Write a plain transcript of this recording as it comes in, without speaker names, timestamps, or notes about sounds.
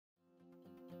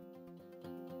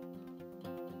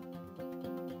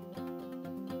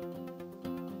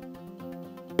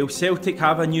Will Celtic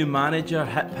have a new manager?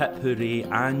 Hip hip hooray,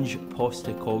 Ange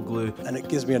Postecoglou. And it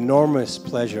gives me enormous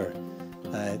pleasure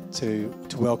to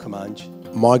welcome Ange.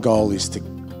 My goal is to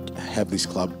have this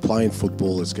club playing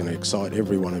football that's going to excite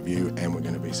every one of you, and we're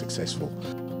going to be successful.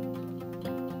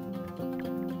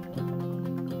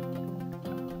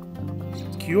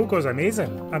 Kyogo's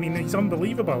amazing. I mean, he's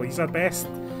unbelievable. He's our best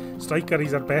striker,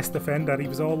 he's our best defender. He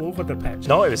was all over the pitch.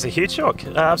 No, it was a huge shock.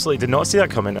 I absolutely did not see that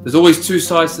coming. There's always two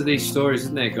sides to these stories,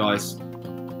 isn't there, guys?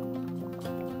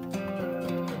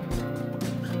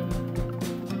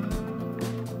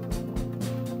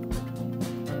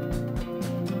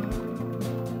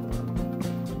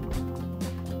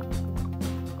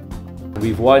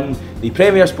 We've won the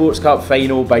Premier Sports Cup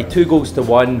final by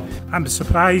 2-1. I'm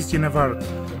surprised you never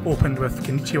opened with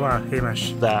Konnichiwa,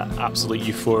 Hamish. That absolute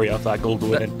euphoria of that goal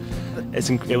going in.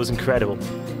 It was incredible.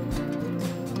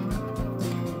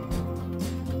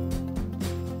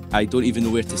 I don't even know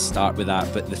where to start with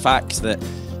that, but the facts that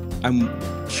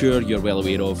I'm sure you're well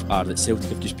aware of are that Celtic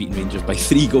have just beaten Rangers by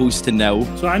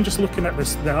 3-0. So I'm just looking at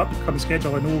the upcoming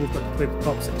schedule. I know we've got to play the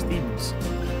top 6 teams,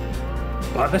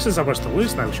 but this is ours to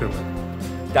lose now, surely.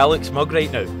 Do I look smug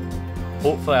right now?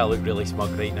 Hopefully I look really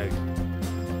smug right now.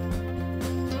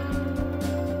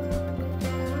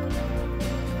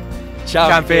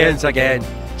 Champions again,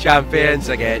 champions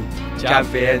again,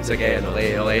 champions again,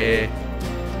 ole ole.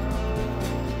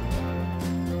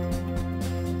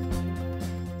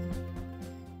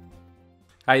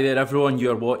 Hi there everyone,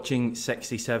 you're watching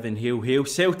 67 Hail Hail.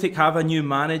 Celtic have a new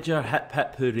manager, hip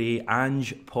hip hooray,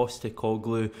 Ange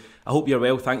Postecoglou. I hope you're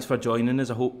well, thanks for joining us.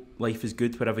 I hope life is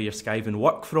good wherever you're skiving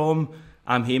work from.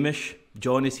 I'm Hamish,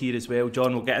 John is here as well.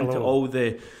 John, we'll get into all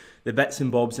the bits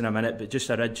and bobs in a minute, but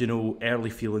just original early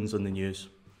feelings on the news.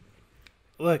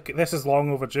 Look, this is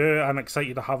long overdue. I'm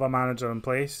excited to have a manager in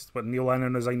place, but Neil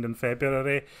Lennon resigned in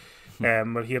February.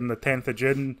 We're here on the 10th of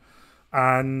June,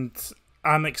 and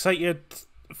I'm excited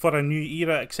for a new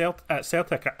era at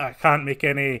Celtic. I can't make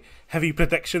any heavy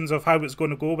predictions of how it's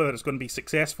going to go, whether it's going to be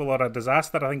successful or a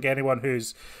disaster. I think anyone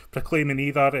who's proclaiming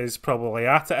either is probably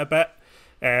at it a bit.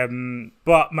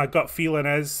 But my gut feeling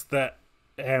is that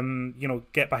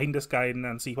get behind this guy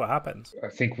and see what happens. I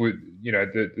think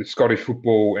the Scottish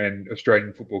football and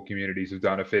Australian football communities have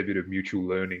done a fair bit of mutual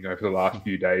learning over the last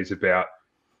few days about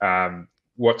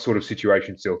what sort of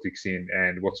situation Celtic's in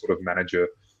and what sort of manager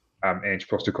Ange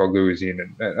Postecoglou is in.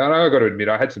 And I got to admit,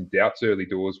 I had some doubts early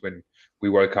doors when we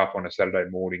woke up on a Saturday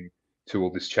morning to all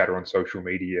this chatter on social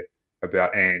media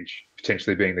about Ange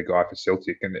potentially being the guy for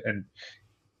Celtic. And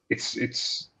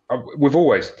we've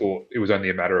always thought it was only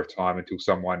a matter of time until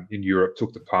someone in Europe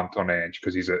took the punt on Ange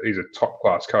because he's a top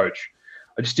class coach.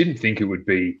 I just didn't think it would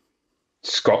be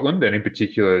Scotland, and in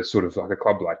particular, sort of like a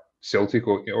club like Celtic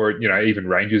or even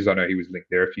Rangers. I know he was linked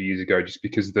there a few years ago, just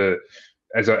because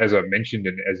as I mentioned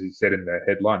and as he said in the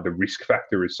headline, the risk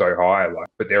factor is so high.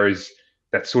 But there is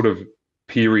that sort of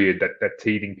period, that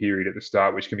teething period at the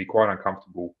start, which can be quite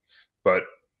uncomfortable. But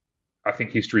I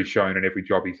think history's shown in every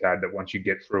job he's had that once you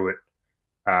get through it,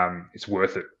 it's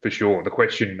worth it for sure. The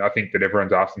question I think that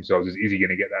everyone's asked themselves is he going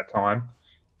to get that time?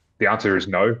 The answer is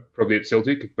no, probably at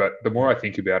Celtic. But the more I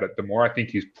think about it, the more I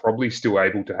think he's probably still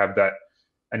able to have that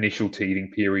initial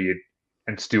teething period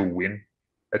and still win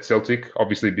at Celtic.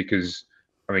 Obviously, because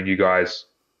you guys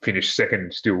finished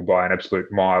second still by an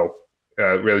absolute mile,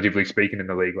 relatively speaking, in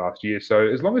the league last year. So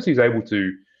as long as he's able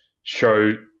to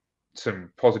show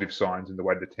some positive signs in the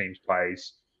way the team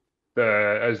plays,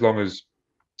 as long as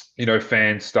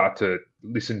fans start to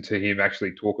listen to him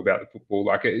actually talk about the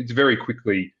football, it's very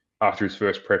quickly after his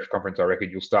first press conference, I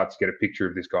reckon you'll start to get a picture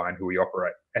of this guy and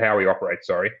how he operates.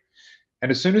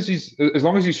 And as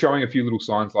long as he's showing a few little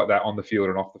signs like that on the field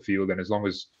and off the field, and as long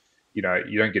as you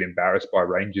don't get embarrassed by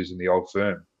Rangers in the Old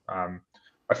Firm,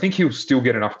 I think he'll still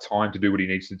get enough time to do what he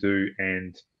needs to do,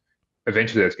 and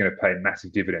eventually that's going to pay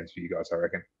massive dividends for you guys, I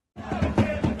reckon.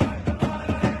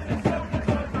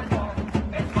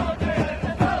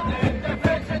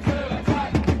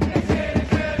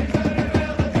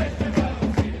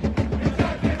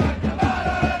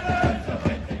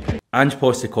 Ange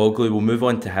Postecoglou, we'll move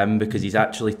on to him because he's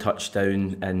actually touched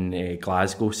down in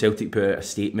Glasgow. Celtic put out a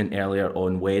statement earlier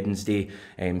on Wednesday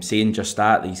saying just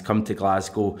that he's come to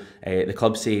Glasgow. The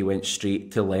club say he went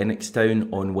straight to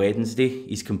Lennoxtown on Wednesday.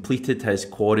 He's completed his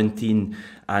quarantine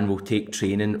and will take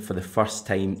training for the first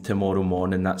time tomorrow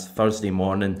morning. That's Thursday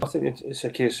morning. I think it's a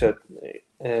case of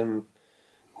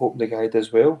hope the guy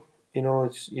does well.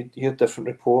 You hear different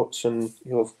reports and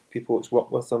you have people that's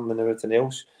worked with him and everything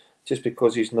else. Just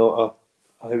because he's not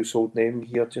a household name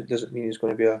here doesn't mean he's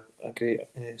going to be a great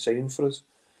signing for us.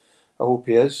 I hope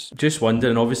he is. Just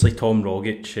wondering, obviously Tom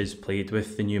Rogic has played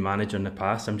with the new manager in the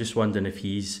past. I'm just wondering if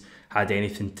he's had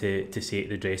anything to say at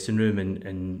the dressing room,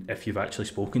 and if you've actually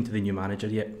spoken to the new manager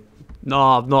yet. No,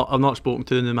 I've not spoken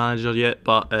to the new manager yet,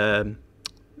 but I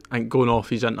think going off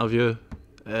his interview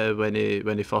when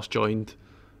he first joined,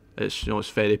 it's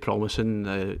very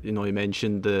promising. He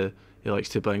mentioned he likes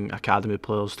to bring academy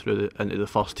players into the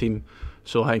first team,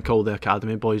 so I think all the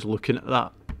academy boys looking at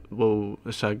that, well,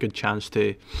 it's a good chance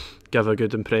to give a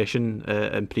good impression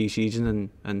in pre-season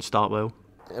and start well.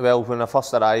 Well, when I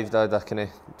first arrived, I had a kind of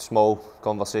small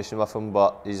conversation with him,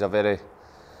 but he's a very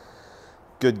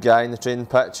good guy in the training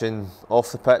pitch, and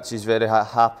off the pitch he's very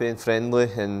happy and friendly,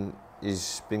 and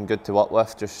he's been good to work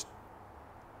with, just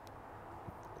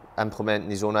implementing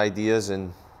his own ideas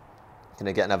and kind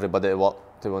of getting everybody to work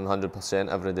to 100%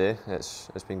 every day. It's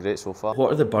been great so far.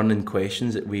 What are the burning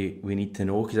questions that we need to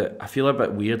know? Because I feel a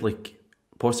bit weird, like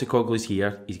Postecoglou's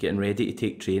here, he's getting ready to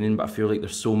take training, but I feel like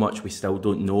there's so much we still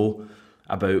don't know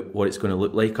about what it's going to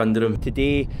look like under him.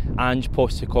 Today, Ange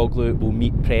Postecoglou will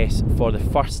meet press for the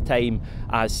first time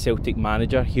as Celtic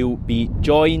manager. He'll be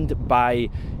joined by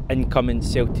incoming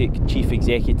Celtic Chief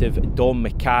Executive Dom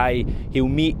Mackay. He'll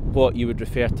meet what you would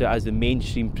refer to as the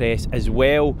mainstream press, as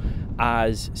well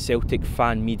as Celtic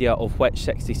fan media, of which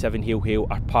 67 Hail Hail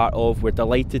are part of. We're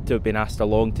delighted to have been asked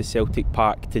along to Celtic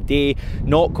Park today.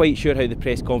 Not quite sure how the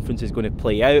press conference is going to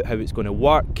play out, how it's going to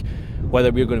work, whether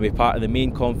we're going to be part of the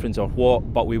main conference or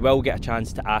what, but we will get a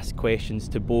chance to ask questions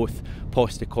to both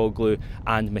Postecoglou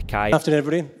and Mackay. Good afternoon,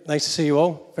 everybody. Nice to see you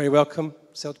all. Very welcome,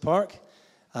 Celtic Park.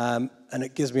 And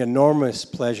it gives me enormous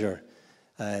pleasure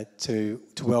to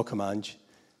welcome Ange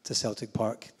to Celtic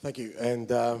Park. Thank you,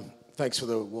 and thanks for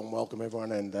the warm welcome,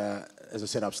 everyone. And as I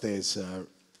said upstairs,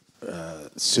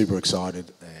 super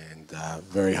excited and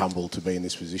very humbled to be in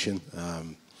this position.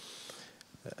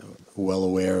 Well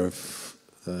aware of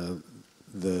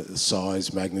the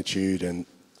size, magnitude,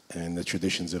 and the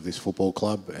traditions of this football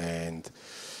club, and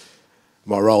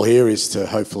my role here is to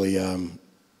hopefully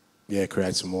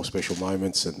create some more special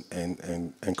moments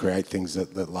and create things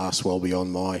that last well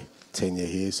beyond my tenure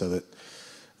here, so that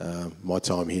my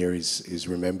time here is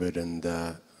remembered and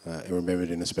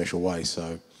remembered in a special way.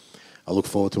 So I look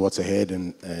forward to what's ahead,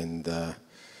 and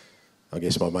I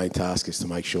guess my main task is to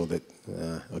make sure that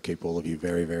I keep all of you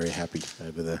very, very happy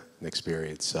over the next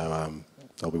period. So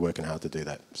I'll be working hard to do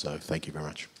that. So thank you very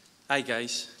much. Hi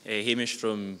guys, Hamish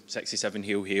from 67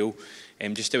 Hail Hail.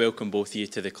 Just to welcome both of you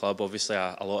to the club. Obviously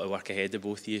a lot of work ahead of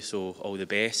both of you, so all the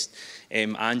best.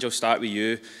 Ange, I'll start with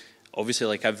you. Obviously,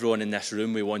 like everyone in this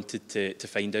room, we wanted to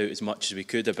find out as much as we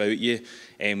could about you.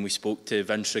 We spoke to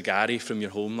Vince Regari from your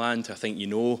homeland. I think he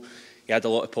had a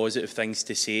lot of positive things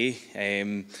to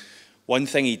say. One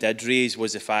thing he did raise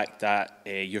was the fact that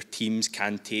your teams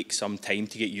can take some time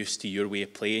to get used to your way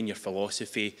of playing, your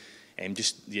philosophy,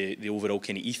 just the overall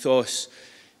kind of ethos.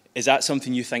 Is that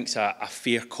something you think's a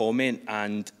fair comment,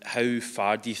 and how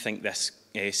far do you think this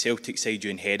Celtic side you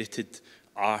inherited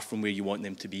are from where you want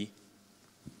them to be?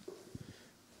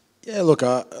 Yeah, look,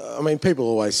 I mean, people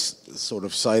always sort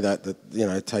of say that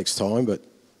it takes time, but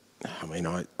I mean,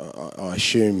 I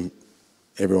assume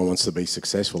everyone wants to be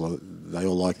successful. They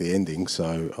all like the ending,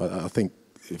 so I think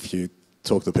if you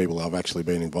talk to people I've actually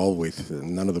been involved with,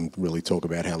 none of them really talk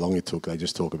about how long it took. They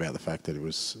just talk about the fact that it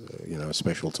was, a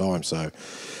special time. So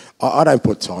I don't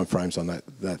put time frames on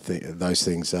those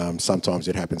things. Sometimes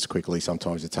it happens quickly.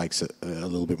 Sometimes it takes a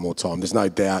little bit more time. There's no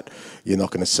doubt you're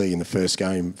not going to see in the first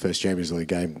Champions League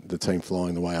game, the team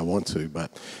flying the way I want to.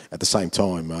 But at the same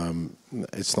time,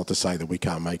 it's not to say that we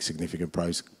can't make significant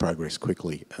progress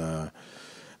quickly.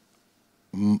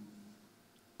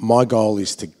 My goal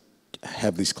is to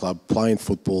have this club playing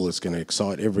football that's going to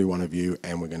excite every one of you,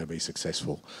 and we're going to be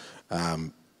successful.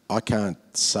 I can't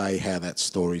say how that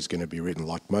story is going to be written.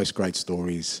 Like most great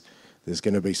stories, there's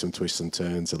going to be some twists and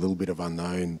turns, a little bit of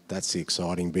unknown. That's the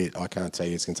exciting bit. I can't tell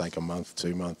you it's going to take a month,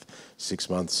 2 months, 6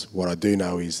 months. What I do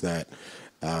know is that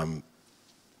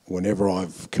whenever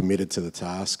I've committed to the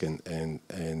task, and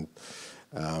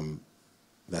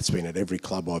that's been at every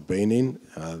club I've been in,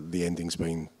 the ending's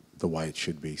been the way it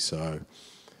should be. So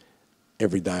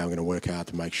every day I'm going to work hard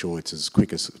to make sure it's as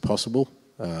quick as possible.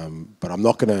 But I'm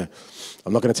not going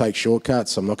to take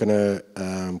shortcuts. I'm not going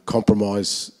to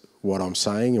compromise what I'm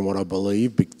saying and what I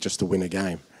believe just to win a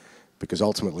game, because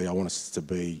ultimately I want us to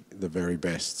be the very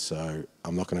best. So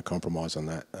I'm not going to compromise on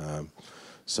that.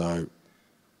 So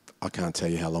I can't tell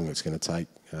you how long it's going to take.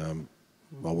 I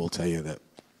will tell you that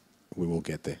we will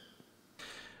get there.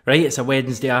 Right, it's a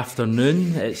Wednesday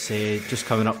afternoon. It's just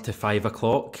coming up to 5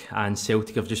 o'clock, and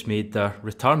Celtic have just made their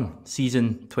return.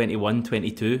 Season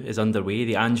 21-22 is underway.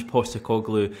 The Ange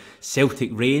Postecoglou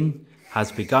Celtic reign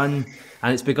has begun,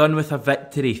 and it's begun with a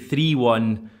victory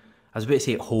 3-1. I was about to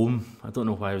say at home. I don't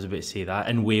know why I was about to say that.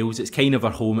 In Wales, it's kind of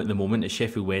our home at the moment. It's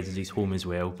Sheffield Wednesday's home as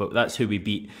well, but that's who we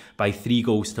beat by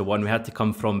 3-1. We had to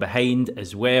come from behind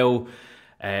as well.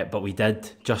 But we did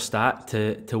just that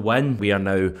to win. We are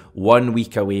now 1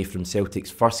 week away from Celtic's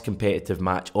first competitive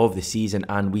match of the season,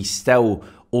 and we still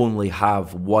only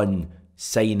have one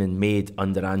signing made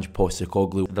under Ange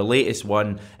Postecoglou. The latest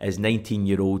one is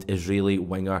 19-year-old Israeli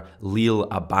winger Lil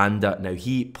Abanda. Now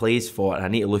he plays for, and I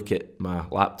need to look at my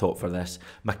laptop for this,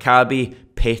 Maccabi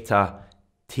Petah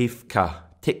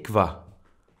Tikva,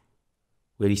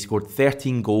 where he scored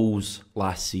 13 goals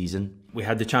last season. We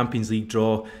had the Champions League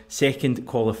draw, second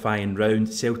qualifying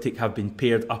round. Celtic have been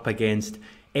paired up against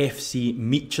FC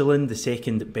Midtjylland, the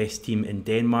second best team in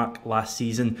Denmark last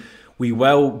season. We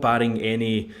will, barring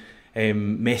any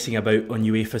messing about on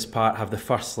UEFA's part, have the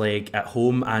first leg at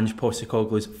home. Ange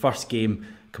Postecoglou's first game,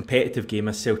 competitive game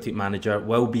as Celtic manager,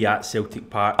 will be at Celtic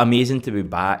Park. Amazing to be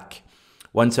back.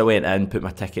 Once I went in, put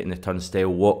my ticket in the turnstile,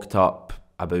 walked up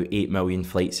about 8 million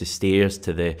flights of stairs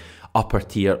to the upper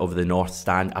tier of the North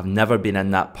Stand. I've never been in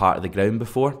that part of the ground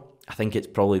before. I think it's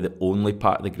probably the only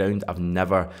part of the ground I've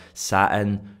never sat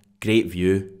in. Great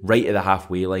view, right at the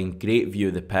halfway line, great view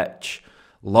of the pitch.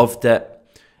 Loved it.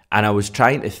 And I was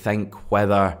trying to think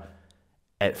whether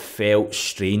it felt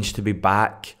strange to be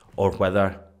back or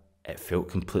whether it felt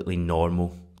completely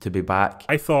normal to be back.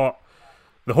 I thought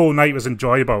the whole night was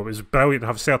enjoyable. It was brilliant to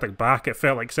have Celtic back. It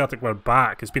felt like Celtic were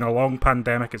back. It's been a long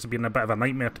pandemic. It's been a bit of a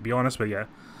nightmare, to be honest with you.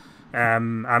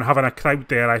 And having a crowd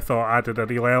there, I thought, added a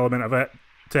real element of it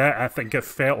to it. I think it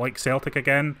felt like Celtic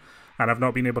again, and I've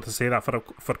not been able to say that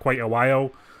for quite a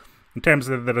while. In terms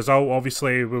of the result,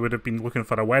 obviously, we would have been looking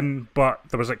for a win, but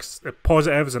there was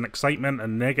positives and excitement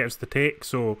and negatives to take,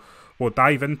 so we'll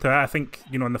dive into it. I think,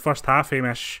 in the first half,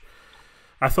 Hamish,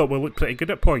 I thought we looked pretty good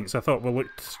at points. I thought we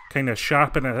looked kind of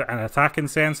sharp in an attacking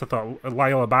sense. I thought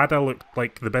Lyle Abada looked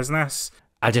like the business.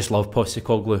 I just love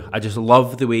Postecoglou. I just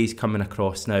love the way he's coming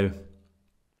across now.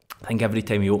 I think every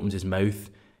time he opens his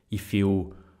mouth, you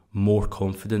feel more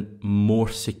confident, more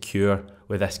secure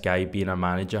with this guy being a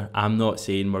manager. I'm not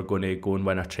saying we're going to go and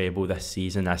win a treble this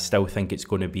season. I still think it's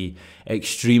going to be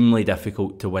extremely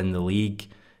difficult to win the league,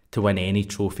 to win any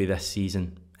trophy this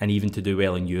season, and even to do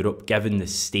well in Europe, given the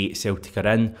state Celtic are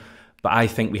in. But I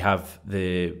think we have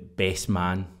the best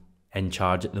man in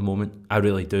charge at the moment. I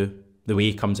really do. The way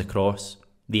he comes across,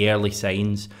 the early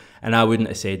signs, and I wouldn't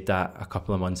have said that a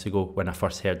couple of months ago when I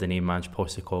first heard the name Ange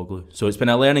Postecoglou. So it's been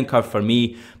a learning curve for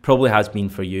me, probably has been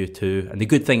for you too. And the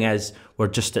good thing is, we're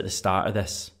just at the start of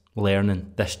this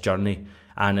learning, this journey.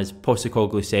 And as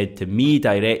Postecoglou said to me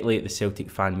directly at the Celtic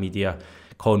Fan Media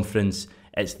Conference,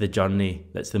 it's the journey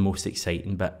that's the most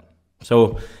exciting bit.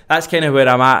 So that's kind of where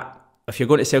I'm at. If you're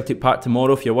going to Celtic Park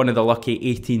tomorrow, if you're one of the lucky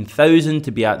 18,000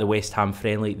 to be at the West Ham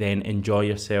friendly, then enjoy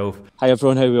yourself. Hi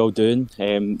everyone, how are we all doing?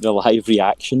 The live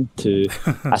reaction to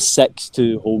a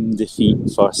 6-2 home defeat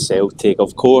for Celtic.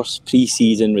 Of course,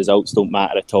 pre-season results don't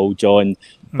matter at all, John,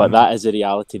 but that is the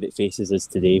reality that faces us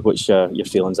today. What's your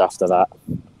feelings after that?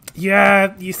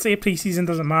 Yeah, you say pre-season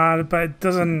doesn't matter, but it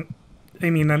doesn't. I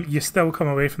mean, you still come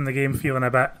away from the game feeling a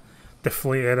bit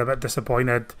deflated, a bit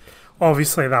disappointed.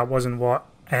 Obviously, that wasn't what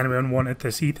anyone wanted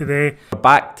to see today. We're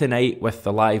back tonight with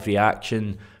the live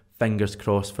reaction. Fingers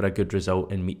crossed for a good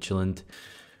result in Midtjylland.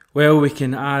 Well, we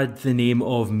can add the name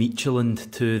of Midtjylland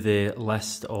to the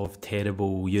list of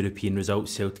terrible European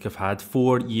results Celtic have had.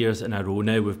 4 years in a row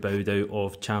now we've bowed out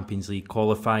of Champions League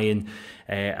qualifying.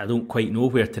 I don't quite know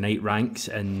where tonight ranks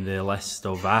in the list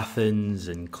of Athens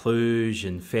and Cluj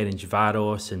and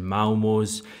Ferencvaros and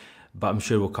Malmö's, but I'm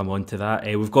sure we'll come on to that.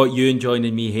 We've got you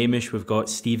joining me, Hamish. We've got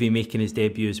Stevie making his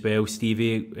debut as well.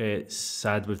 Stevie, it's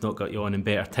sad we've not got you on in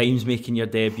better times making your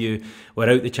debut. We're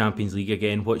out the Champions League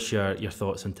again. What's your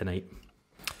thoughts on tonight?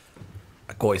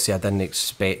 I got to say, I didn't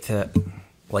expect it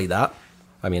like that.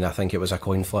 I mean, I think it was a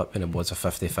coin flip and it was a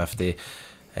 50-50.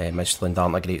 Midtjylland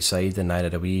aren't a great side and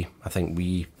neither are we. I think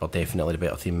we were definitely the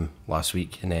better team last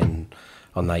week, and then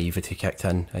our naivety kicked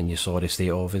in and you saw the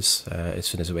state of us as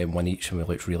soon as it went 1 each and we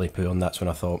looked really poor, and that's when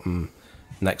I thought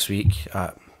next week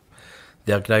at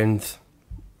their ground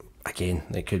again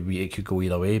it could go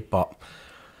either way. But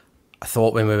I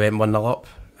thought when we went 1-0 up,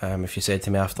 if you said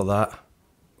to me after that,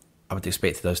 I would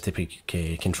expect us to be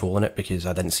controlling it, because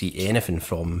I didn't see anything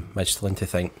from Midtjylland to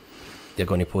think they're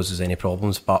going to pose us any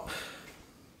problems. But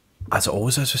as it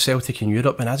always is with Celtic in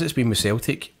Europe, and as it's been with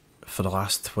Celtic, for the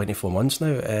last 24 months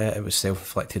now. It was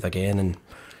self-inflicted again, and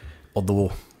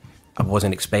although I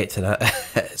wasn't expecting it,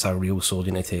 it's a real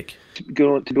soldier to take.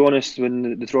 To be honest,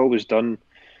 when the draw was done,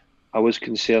 I was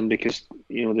concerned because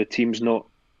the team's not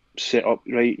set up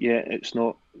right yet. It's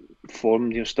not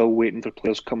formed. You're still waiting for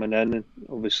players coming in, and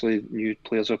obviously new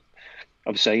players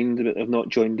have signed but have not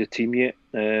joined the team yet.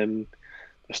 There's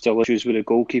still issues with the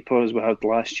goalkeeper as we had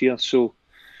last year. So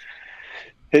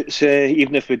it's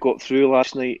even if we got through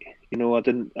last night, I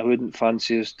wouldn't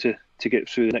fancy us to get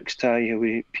through the next tie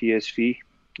away PSV.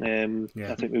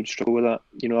 I think we would struggle with that.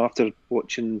 After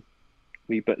watching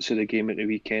wee bits of the game at the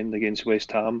weekend against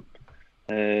West Ham,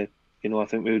 I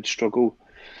think we would struggle.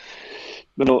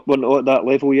 We're not at that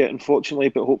level yet, unfortunately,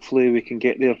 but hopefully we can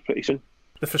get there pretty soon.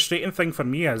 The frustrating thing for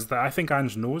me is that I think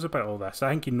Ange knows about all this.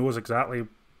 I think he knows exactly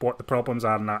what the problems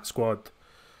are in that squad.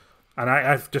 And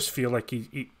I just feel like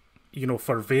he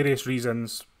for various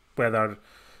reasons, whether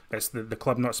it's the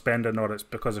club not spending or it's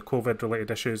because of COVID-related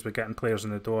issues with getting players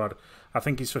in the door, I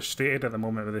think he's frustrated at the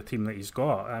moment with the team that he's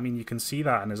got. I mean, you can see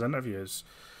that in his interviews.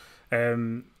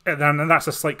 And that's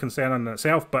a slight concern in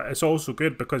itself, but it's also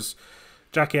good because,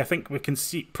 Jackie, I think we can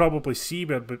probably see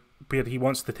where he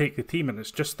wants to take the team, and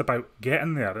it's just about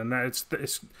getting there. And it's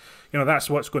that's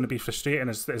what's going to be frustrating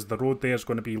is the road there is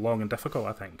going to be long and difficult,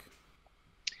 I think.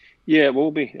 Yeah, it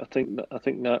will be. I think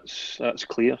that's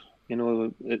clear.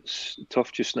 It's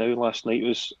tough just now. Last night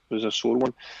was a sore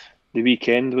one. The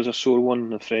weekend was a sore one,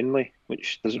 the friendly,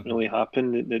 which doesn't really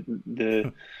happen.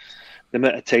 The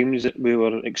amount of times that we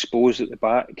were exposed at the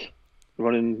back,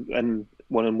 running in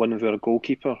one-on-one with our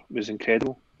goalkeeper was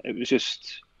incredible. It was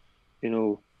just,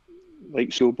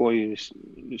 like schoolboy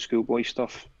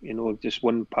stuff. Just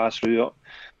one pass through up,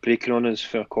 breaking on us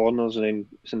for corners, and then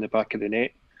it's in the back of the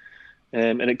net.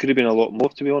 And it could have been a lot more,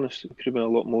 to be honest. It could have been a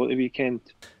lot more at the weekend.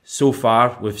 So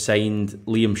far, we've signed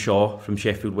Liam Shaw from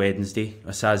Sheffield Wednesday,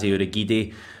 Asazi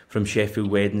Urhoghide from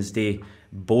Sheffield Wednesday.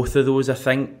 Both of those, I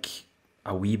think,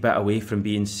 a wee bit away from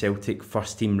being Celtic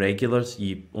first-team regulars.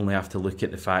 You only have to look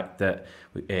at the fact that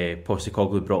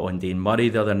Postecoglou brought on Dane Murray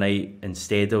the other night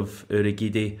instead of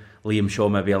Urhoghide. Liam Shaw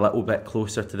maybe a little bit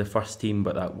closer to the first team,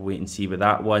 but we'll wait and see with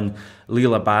that one.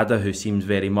 Lil Abada, who seems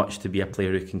very much to be a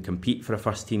player who can compete for a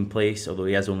first-team place, although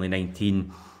he is only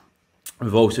 19.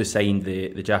 We've also signed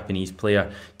the Japanese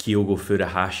player Kyogo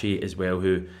Furuhashi as well,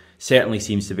 who certainly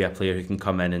seems to be a player who can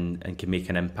come in and can make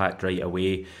an impact right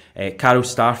away. Carl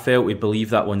Starfelt, we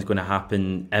believe that one's going to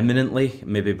happen imminently.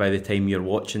 Maybe by the time you're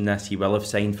watching this, he will have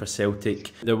signed for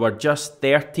Celtic. There were just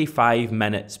 35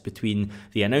 minutes between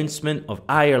the announcement of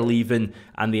Ayer leaving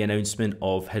and the announcement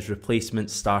of his replacement,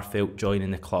 Starfelt, joining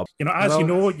the club.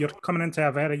 You're coming into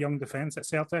a very young defence at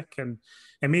Celtic, and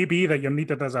it may be that you're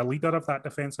needed as a leader of that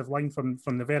defensive line from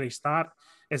the very start.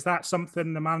 Is that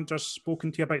something the manager's spoken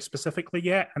to you about specifically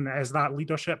yet? And is that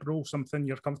leadership role something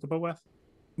you're comfortable with?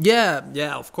 Yeah,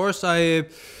 of course. I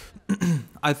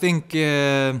think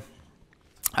that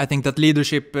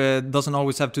leadership doesn't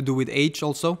always have to do with age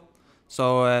also.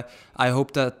 So I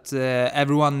hope that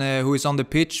everyone who is on the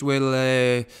pitch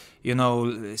will,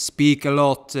 speak a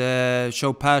lot,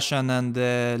 show passion, and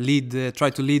try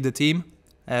to lead the team.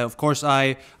 Of course,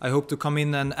 I hope to come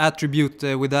in and attribute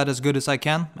with that as good as I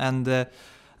can, and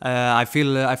I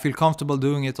feel comfortable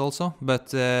doing it also.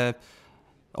 But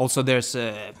also there's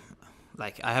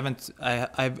I've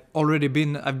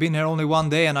been here only one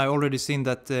day, and I already seen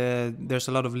that there's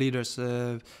a lot of leaders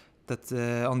that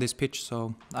on this pitch,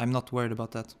 so I'm not worried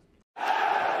about that.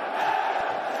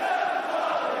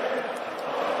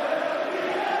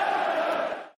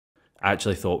 I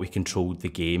actually thought we controlled the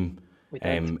game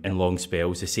in long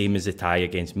spells, the same as the tie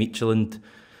against Midtjylland.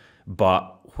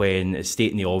 But when it's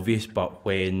stating the obvious, but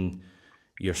when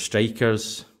your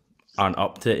strikers aren't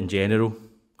up to it in general,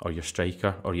 or your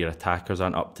striker or your attackers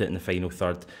aren't up to it in the final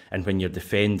third, and when your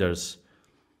defenders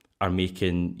are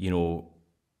making,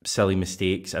 silly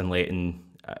mistakes and letting,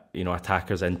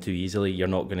 attackers in too easily, you're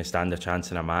not going to stand a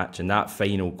chance in a match. And that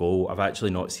final goal, I've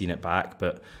actually not seen it back,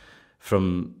 but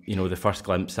from, the first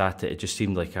glimpse at it, it just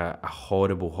seemed like a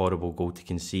horrible, horrible goal to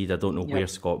concede. I don't know where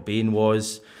Scott Bain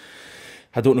was.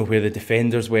 I don't know where the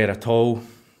defenders were at all.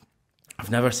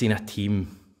 I've never seen a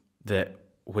team that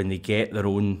when they get their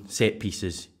own set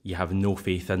pieces, you have no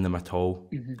faith in them at all.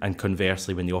 Mm-hmm. And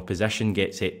conversely, when the opposition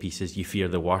gets set pieces, you fear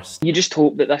the worst. You just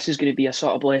hope that this is going to be a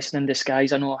sort of blessing in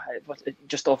disguise. I know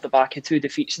just off the back of 2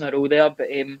 defeats in a row there,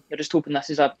 but you're just hoping this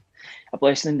is a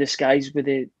blessing in disguise with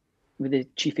the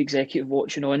chief executive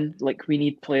watching on. Like, we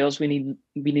need players, we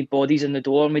need bodies in the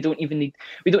door, and we don't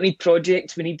need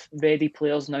projects. We need ready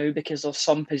players now, because there's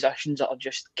some positions that are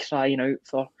just crying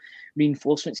out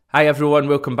reinforcements. Hi everyone,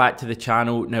 welcome back to the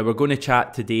channel. Now we're going to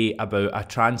chat today about a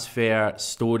transfer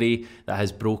story that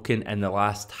has broken in the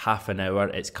last half an hour.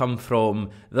 It's come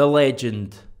from the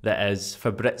legend that is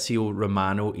Fabrizio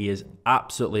Romano. He is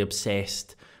absolutely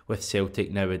obsessed with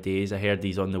Celtic nowadays. I heard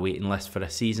he's on the waiting list for a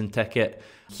season ticket.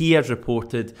 He has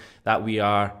reported that we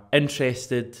are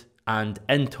interested and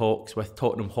in talks with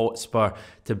Tottenham Hotspur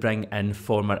to bring in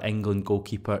former England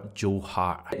goalkeeper Joe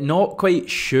Hart. Not quite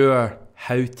sure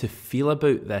how to feel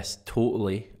about this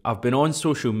totally. I've been on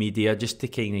social media just to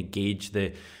kind of gauge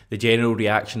the general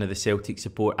reaction of the Celtic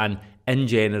support, and in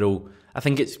general I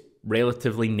think it's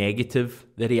relatively negative,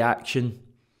 the reaction.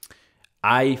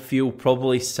 I feel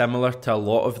probably similar to a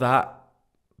lot of that,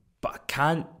 but I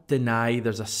can't deny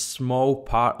there's a small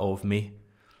part of me,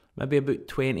 maybe about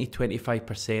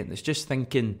 20-25%, that's just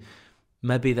thinking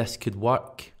maybe this could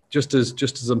work. Just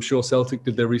as I'm sure Celtic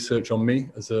did their research on me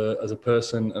as a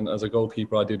person and as a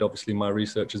goalkeeper, I did obviously my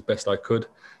research as best I could,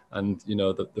 and you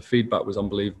know the feedback was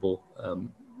unbelievable.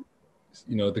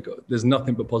 You know, there's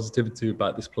nothing but positivity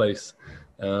about this place,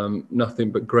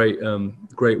 nothing but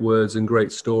great words and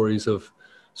great stories of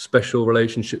special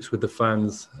relationships with the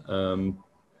fans,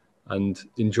 and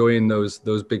enjoying those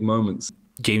big moments.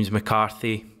 James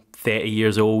McCarthy, 30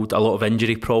 years old, a lot of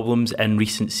injury problems in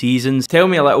recent seasons. Tell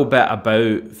me a little bit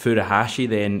about Furuhashi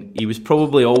then. He was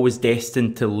probably always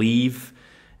destined to leave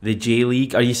the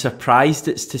J-League. Are you surprised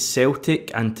it's to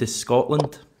Celtic and to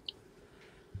Scotland?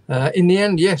 In the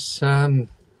end, yes.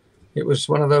 It was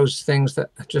one of those things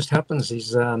that just happens.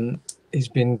 He's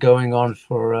been going on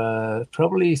for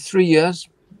probably 3 years,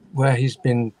 where he's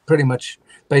been pretty much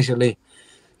basically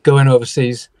going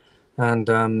overseas. And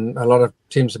a lot of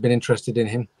teams have been interested in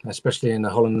him, especially in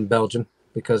Holland and Belgium,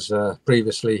 because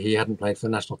previously he hadn't played for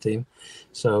the national team.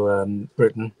 So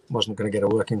Britain wasn't going to get a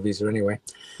working visa anyway.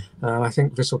 I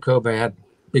think Vissel Kobe had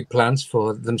big plans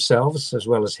for themselves as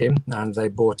well as him, and they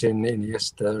brought in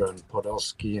Iniesta and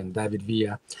Podolski and David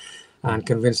Villa and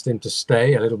convinced him to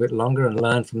stay a little bit longer and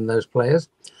learn from those players.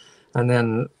 And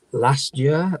then last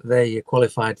year they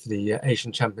qualified for the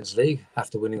Asian Champions League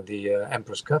after winning the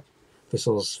Emperor's Cup,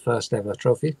 Vissel's first ever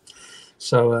trophy.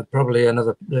 So probably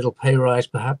another little pay rise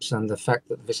perhaps, and the fact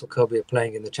that Vissel Kobe are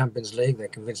playing in the Champions League, they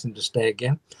convinced him to stay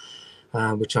again,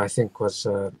 which I think was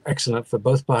excellent for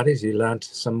both parties. He learned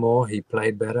some more, he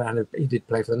played better, and he did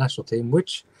play for the national team,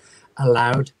 which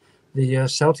allowed the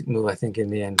Celtic move, I think, in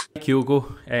the end.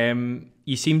 Kyogo,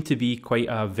 you seem to be quite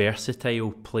a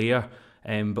versatile player,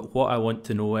 but what I want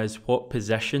to know is, what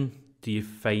position do you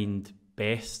find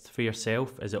best for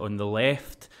yourself? Is it on the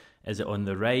left? Is it on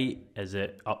the right? Is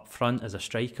it up front as a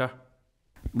striker?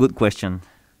 Good question.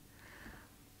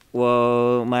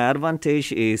 Well, my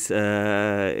advantage is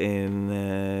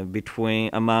in between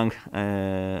among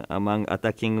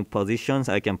attacking positions.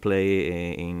 I can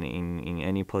play in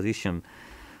any position,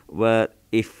 but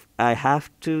if I have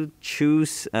to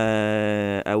choose,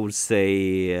 I would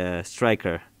say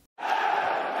striker.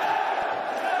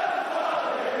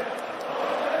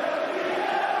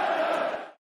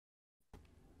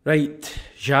 Right,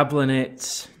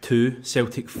 Jablonec 2,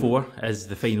 Celtic 4 is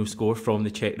the final score from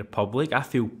the Czech Republic. I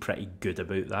feel pretty good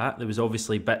about that. There was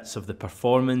obviously bits of the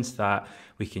performance that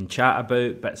we can chat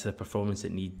about, bits of the performance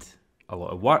that need a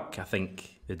lot of work. I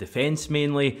think the defence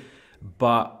mainly,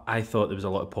 but I thought there was a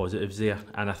lot of positives there,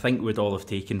 and I think we'd all have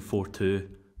taken 4-2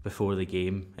 before the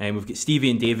game. We've got Stevie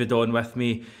and David on with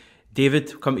me.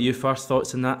 David, come to you first.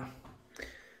 Thoughts on that?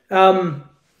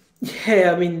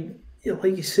 Yeah, I mean,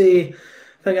 like you say,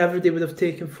 I think everybody would have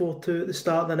taken 4-2 at the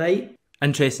start of the night.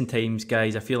 Interesting times,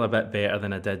 guys. I feel a bit better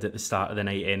than I did at the start of the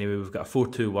night anyway. We've got a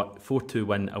 4-2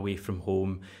 win away from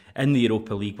home in the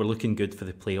Europa League. We're looking good for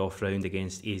the playoff round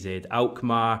against AZ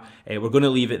Alkmaar. We're going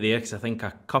to leave it there because I think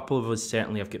a couple of us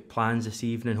certainly have got plans this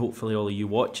evening. Hopefully all of you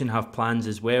watching have plans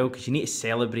as well, because you need to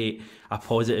celebrate a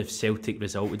positive Celtic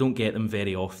result. We don't get them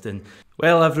very often.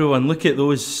 Well, everyone, look at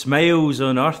those smiles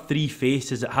on our three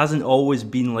faces. It hasn't always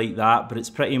been like that, but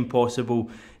it's pretty impossible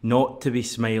not to be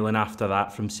smiling after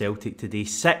that from Celtic today.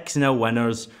 6-0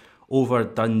 winners over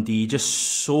Dundee.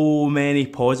 Just so many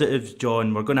positives,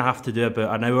 John. We're going to have to do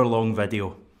about an hour-long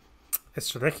video.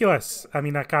 It's ridiculous. I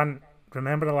mean, I can't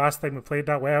remember the last time we played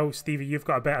that well. Stevie, you've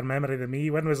got a better memory than me.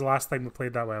 When was the last time we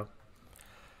played that well?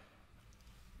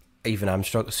 Even I'm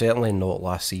struck. Certainly not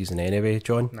last season anyway,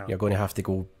 John. No. You're going to have to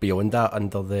go beyond that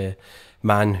under the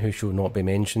man who shall not be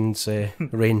mentioned's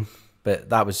reign. But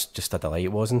that was just a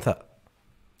delight, wasn't it?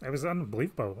 It was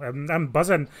unbelievable. I'm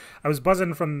buzzing. I was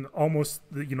buzzing from almost,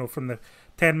 from the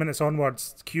 10 minutes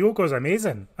onwards. Kyogo's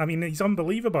amazing. I mean, he's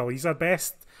unbelievable. He's our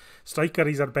best striker.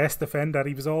 He's our best defender.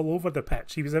 He was all over the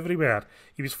pitch. He was everywhere.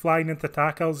 He was flying into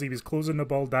tackles. He was closing the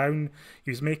ball down. He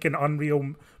was making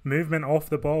unreal movement off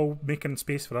the ball, making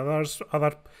space for others.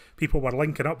 Other people were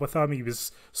linking up with him. He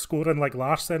was scoring like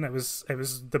Larsson. It was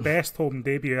the best home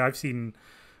debut I've seen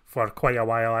for quite a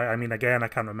while. I mean, again, I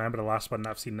can't remember the last one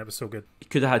that I've seen that was so good. He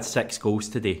could have had 6 goals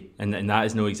today, and that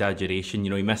is no exaggeration.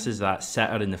 He misses that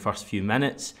sitter in the first few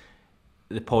minutes.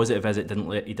 The positive is he didn't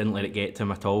let it get to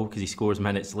him at all, because he scores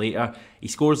minutes later. He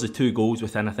scores the 2 goals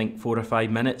within, I think, 4 or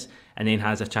 5 minutes, and then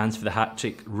has a chance for the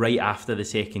hat-trick right after the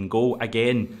second goal.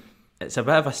 Again, it's a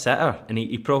bit of a sitter, and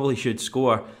he probably should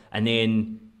score, and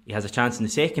then he has a chance in the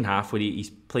second half where he's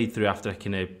played through after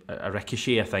a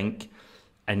ricochet, I think,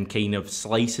 and kind of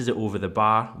slices it over the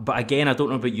bar. But again, I don't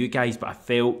know about you guys, but I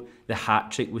felt the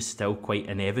hat-trick was still quite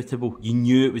inevitable. You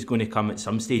knew it was going to come at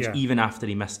some stage, even after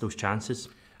he missed those chances.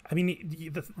 I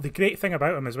mean, the great thing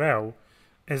about him as well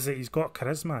is that he's got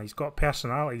charisma, he's got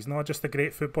personality. He's not just a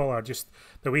great footballer, just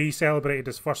the way he celebrated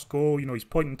his first goal, he's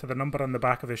pointing to the number on the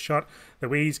back of his shirt, the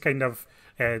way he's kind of,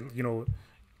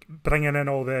 bringing in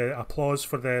all the applause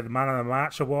for the Man of the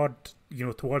Match award,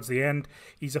 towards the end.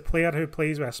 He's a player who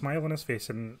plays with a smile on his face,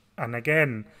 and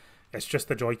again, it's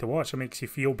just a joy to watch. It makes you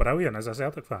feel brilliant as a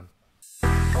Celtic fan.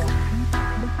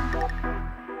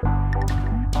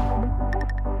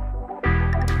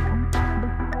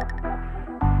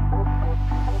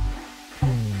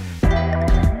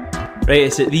 Right,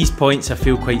 it's at these points I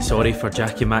feel quite sorry for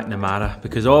Jackie McNamara,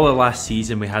 because all of last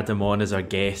season we had him on as our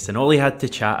guest, and all he had to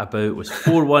chat about was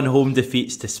 4-1 home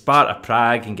defeats to Sparta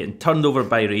Prague and getting turned over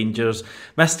by Rangers.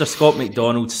 Mr. Scott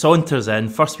McDonald saunters in,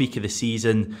 first week of the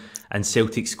season, and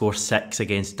Celtic score 6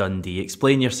 against Dundee.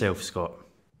 Explain yourself, Scott.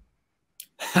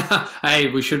 Hey,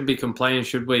 we shouldn't be complaining,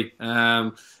 should we?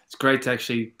 It's great to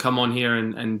actually come on here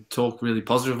and talk really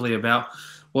positively about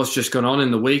what's just gone on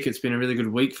in the week. It's been a really good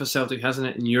week for Celtic, hasn't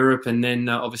it, in Europe? And then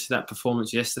obviously that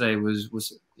performance yesterday was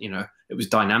it was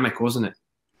dynamic, wasn't it?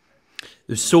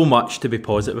 There's so much to be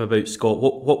positive about, Scott.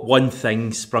 What one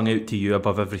thing sprung out to you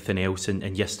above everything else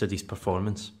in yesterday's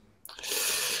performance?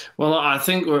 Well, I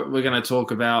think we're going to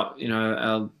talk about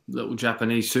our little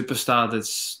Japanese superstar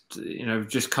that's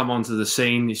just come onto the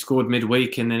scene. He scored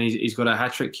midweek and then he's got a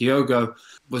hat-trick. Kyogo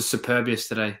was superb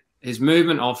yesterday. His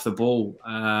movement off the ball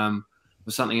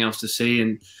was something else to see,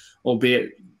 and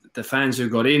albeit the fans who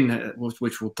got in,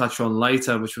 which we'll touch on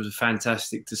later, which was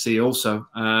fantastic to see also,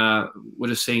 would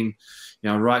have seen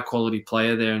a right quality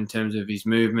player there in terms of his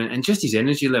movement and just his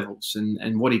energy levels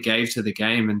and what he gave to the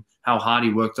game and how hard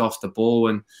he worked off the ball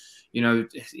and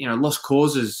lost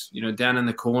causes down in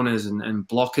the corners and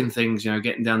blocking things,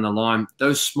 getting down the line.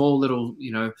 Those small little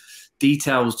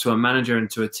details to a manager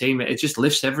and to a team, it just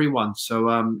lifts everyone. So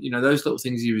those little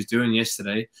things he was doing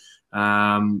yesterday,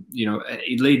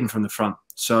 he's leading from the front.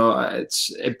 So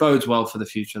it bodes well for the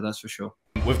future, that's for sure.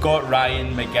 We've got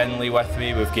Ryan McGinley with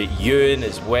me, we've got Ewan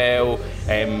as well.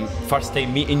 First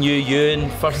time meeting you, Ewan.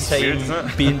 First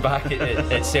time being back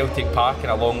at Celtic Park in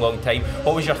a long, long time.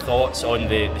 What was your thoughts on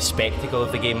the spectacle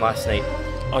of the game last night?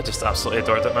 I just absolutely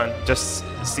adored it, man. Just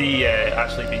see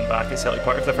actually being back at Celtic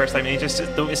Park for the first time in ages.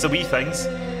 It's the wee things.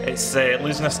 It's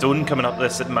losing a stone coming up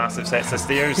this massive sets of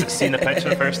stairs. It's seeing the pitch for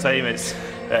the first time. It's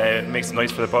makes some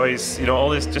noise for the boys. All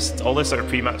this sort of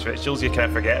pre-match rituals you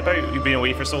can't forget about. You've been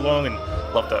away for so long and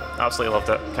loved it. Absolutely loved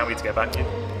it. Can't wait to get back to you.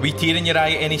 Wee tear in your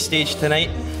eye at any stage tonight?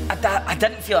 I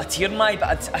didn't feel a tear in my eye,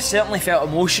 but I certainly felt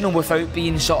emotional without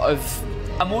being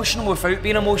emotional,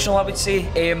 I would say.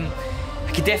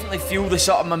 I could definitely feel the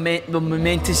sort of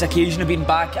momentous occasion of being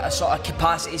back at a sort of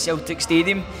capacity Celtic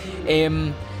stadium.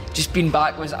 Just being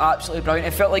back was absolutely brilliant.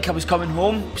 It felt like I was coming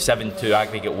home. 7-2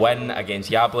 aggregate win against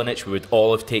Jablonec. We would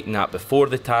all have taken that before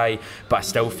the tie, but I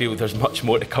still feel there's much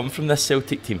more to come from this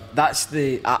Celtic team. I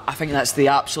think that's the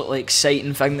absolutely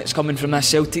exciting thing that's coming from this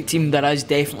Celtic team. There is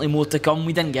definitely more to come.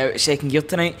 We didn't get out of second gear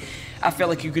tonight. I felt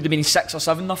like it could have been 6 or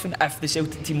 7-0 if the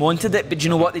Celtic team wanted it, but you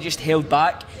know what? They just held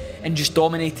back and just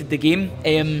dominated the game.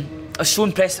 I was so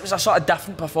impressed. It was a sort of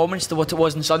different performance to what it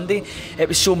was on Sunday. It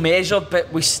was so measured,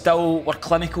 but we still were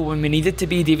clinical when we needed to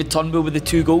be. David Turnbull with the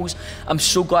 2 goals. I'm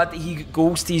so glad that he got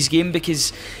goals to his game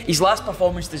because his last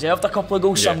performance deserved a couple of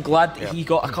goals, so I'm glad that he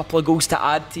got a couple of goals to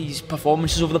add to his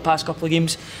performances over the past couple of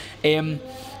games.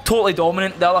 Totally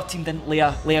dominant. The other team didn't lay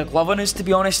a glove on us, to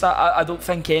be honest. I don't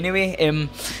think anyway.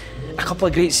 a couple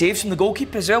of great saves from the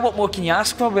goalkeeper as well. What more can you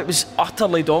ask for? It was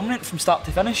utterly dominant from start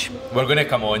to finish. We're going to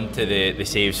come on to the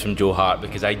saves from Joe Hart,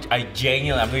 because I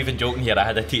genuinely, I'm not even joking here, I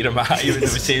had a tear in my eye when the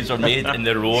saves were made in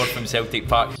the roar from Celtic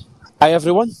Park. Hi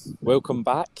everyone, welcome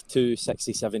back to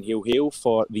 67 Hail Hail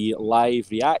for the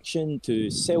live reaction to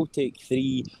Celtic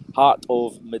 3, Heart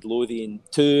of Midlothian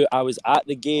 2. I was at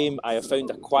the game. I have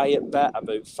found a quiet bit,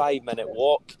 about 5-minute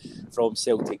walk from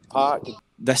Celtic Park.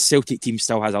 This Celtic team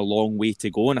still has a long way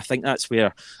to go, and I think that's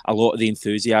where a lot of the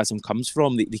enthusiasm comes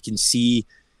from. They can see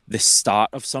the start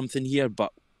of something here,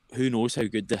 but who knows how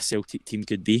good this Celtic team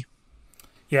could be.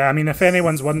 Yeah, I mean, if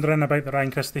anyone's wondering about the Ryan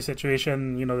Christie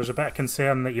situation, you know, there's a bit of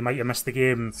concern that he might have missed the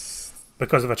game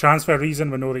because of a transfer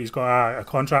reason. We know that he's got a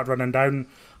contract running down.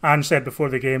 Ange said before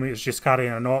the game he was just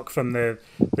carrying a knock from the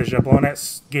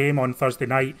Jablonec game on Thursday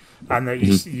night, and that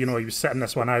he's, you know, he was sitting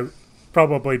this one out,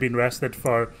 probably been rested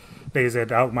for the AZ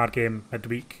Alkmaar game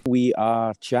midweek. We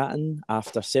are chatting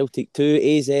after Celtic 2,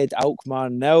 AZ Alkmaar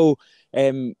 0.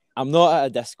 I'm not at a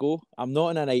disco. I'm not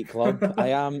in a nightclub.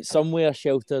 I am somewhere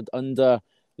sheltered under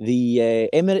the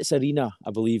Emirates Arena, I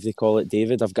believe they call it,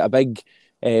 David. I've got a big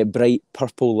bright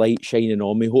purple light shining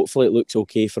on me. Hopefully it looks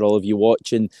okay for all of you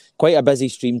watching. Quite a busy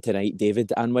stream tonight,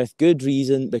 David, and with good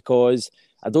reason, because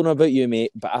I don't know about you,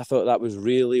 mate, but I thought that was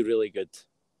really, really good.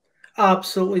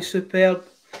 Absolutely superb.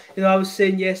 You know, I was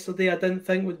saying yesterday I didn't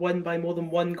think we'd win by more than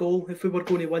one goal if we were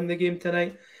going to win the game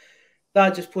tonight.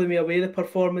 That just blew me away, the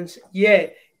performance. Yeah,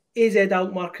 AZ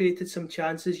Alkmaar created some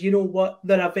chances. You know what?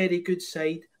 They're a very good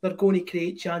side. They're going to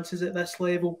create chances at this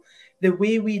level. The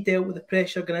way we dealt with the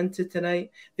pressure going into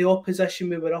tonight, the opposition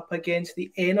we were up against,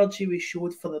 the energy we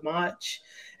showed for the match.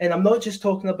 And I'm not just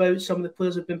talking about some of the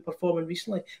players who've been performing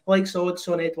recently, like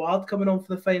Odsonne Edouard coming on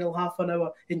for the final half an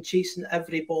hour and chasing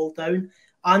every ball down.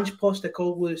 Ange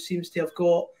Postecoglou seems to have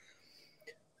got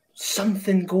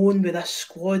something going with this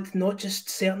squad, not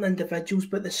just certain individuals,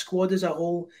 but the squad as a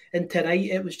whole. And tonight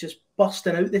it was just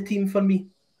busting out the team for me.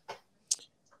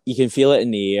 You can feel it in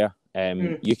the air.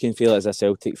 You can feel it as a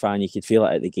Celtic fan. You could feel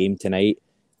it at the game tonight.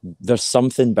 There's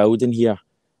something building here.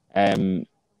 I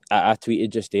tweeted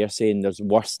just there saying there's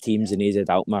worse teams than AZ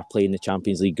Alkmaar playing the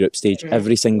Champions League group stage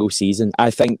every single season.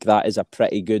 I think that is a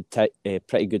pretty good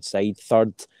side,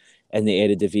 third in the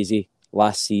Eredivisie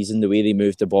last season. The way they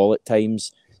moved the ball at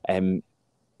times.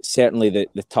 Certainly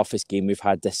the toughest game we've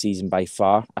had this season by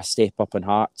far. A step up in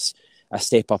Hearts, a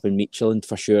step up in Midtjylland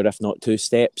for sure, if not 2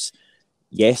 steps.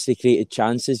 Yes, they created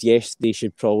chances. Yes, they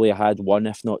should probably have had 1,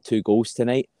 if not 2 goals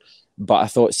tonight. But I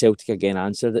thought Celtic again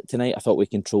answered it tonight. I thought we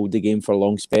controlled the game for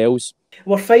long spells.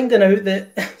 We're finding out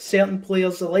that certain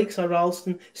players, the likes of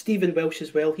Ralston, Stephen Welsh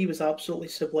as well, he was absolutely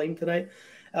sublime tonight.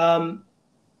 The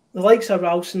likes of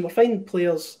Ralston, we're finding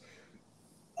players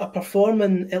are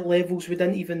performing at levels we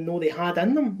didn't even know they had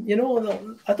in them. You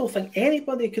know, I don't think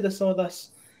anybody could have saw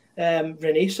this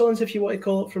renaissance, if you want to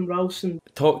call it, from Ralston.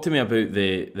 Talk to me about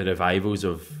the revivals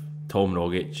of Tom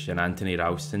Rogic and Anthony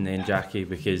Ralston then, Jackie,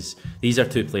 because these are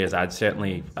 2 players I'd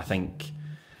written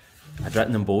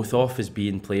them both off as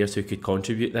being players who could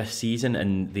contribute this season,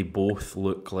 and they both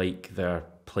look like they're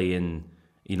playing,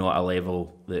 you know, at a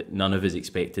level that none of us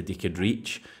expected they could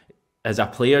reach. As a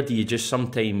player, do you just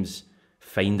sometimes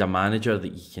find a manager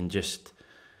that you can just,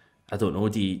 I don't know,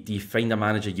 do you find a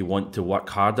manager you want to work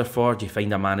harder for? Do you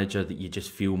find a manager that you just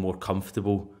feel more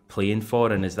comfortable playing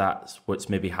for? And is that what's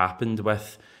maybe happened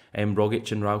with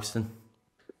Rogic and Ralston?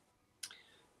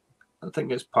 I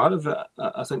think it's part of it.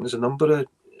 I think there's a number of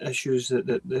issues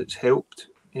that's helped.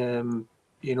 You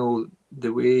know,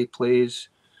 the way he plays.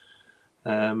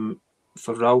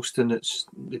 For Ralston, it's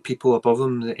the people above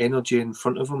him, the energy in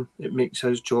front of him. It makes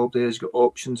his job there. He's got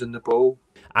options in the ball.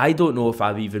 I don't know if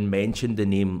I've even mentioned the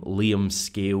name Liam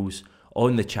Scales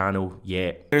on the channel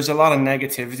yet. There's a lot of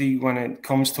negativity when it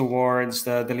comes towards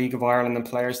the League of Ireland and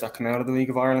players that come out of the League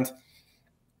of Ireland.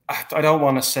 I don't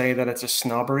want to say that it's a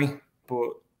snobbery,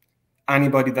 but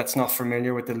anybody that's not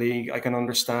familiar with the league, I can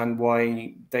understand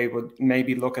why they would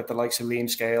maybe look at the likes of Liam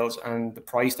Scales and the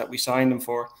price that we signed him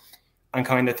for and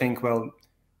kind of think, well,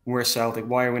 we're Celtic.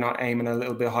 Why are we not aiming a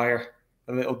little bit higher,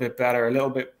 a little bit better, a little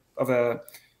bit of a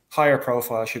higher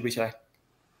profile, should we say?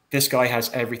 This guy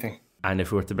has everything. And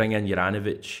if we were to bring in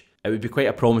Juranovic, it would be quite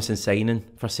a promising signing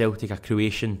for Celtic, a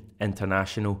Croatian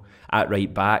international at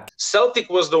right back. Celtic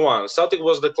was the one. Celtic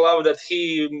was the club that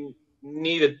he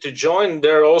needed to join.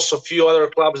 There are also a few other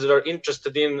clubs that are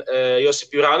interested in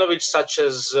Josip Juranovic, such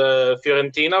as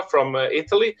Fiorentina from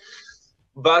Italy.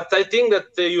 But I think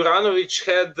that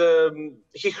Juranovic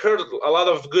he heard a lot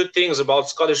of good things about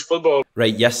Scottish football.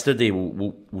 Right, yesterday,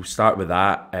 we'll start with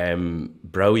that.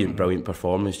 Brilliant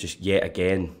performance, just yet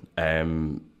again.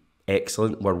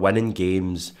 excellent. We're winning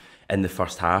games in the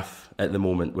first half at the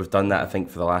moment. We've done that, I think,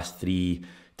 for the last 3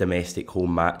 domestic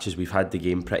home matches. We've had the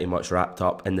game pretty much wrapped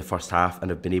up in the first half and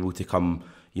have been able to come,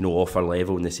 you know, off our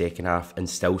level in the second half and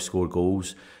still score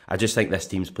goals. I just think this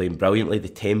team's playing brilliantly. The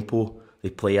tempo they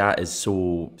play at is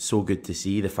so good to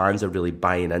see. The fans are really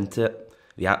buying into it.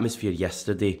 The atmosphere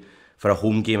yesterday for a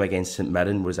home game against St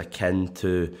Mirren was akin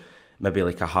to maybe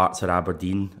like a Hearts or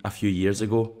Aberdeen a few years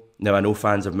ago. Now, I know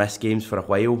fans have missed games for a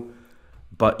while,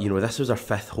 but, you know, this was our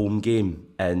 5th home game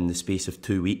in the space of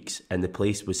 2 weeks, and the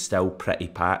place was still pretty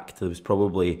packed. There was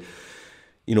probably,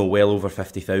 you know, well over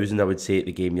 50,000, I would say, at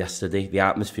the game yesterday. The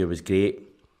atmosphere was great,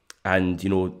 and, you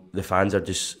know, the fans are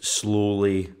just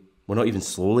slowly, well, not even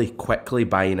slowly, quickly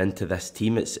buying into this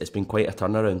team. It's been quite a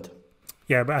turnaround.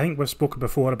 Yeah, but I think we've spoken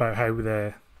before about how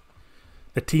the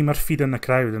team are feeding the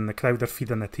crowd and the crowd are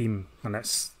feeding the team, and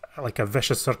it's like a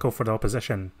vicious circle for the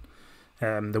opposition.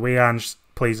 The way Ange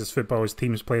plays his football, his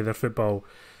teams play their football,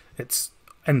 it's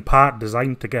in part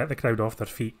designed to get the crowd off their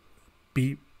feet,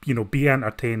 be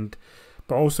entertained,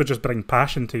 but also just bring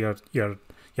passion to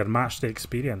your match day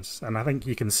experience. And I think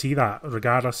you can see that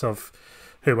regardless of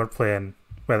who we're playing,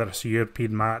 whether it's a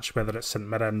European match, whether it's St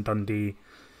Mirren, Dundee.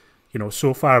 You know,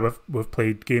 so far we've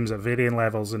played games at varying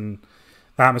levels, and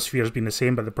the atmosphere has been the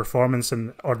same, but the performance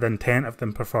or the intent of the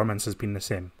performance has been the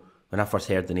same. When I first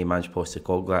heard the name Ange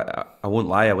Postecoglou, I won't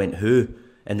lie, I went, who?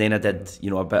 And then I did, you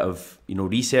know, a bit of, you know,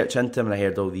 research into him, and I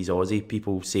heard all these Aussie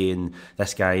people saying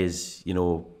this guy is, you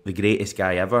know, the greatest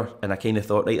guy ever. And I kind of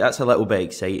thought, right, that's a little bit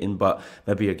exciting, but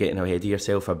maybe you're getting ahead of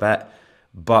yourself a bit.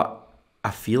 But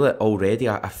I feel it already.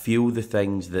 I feel the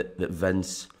things that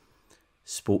Vince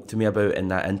spoke to me about in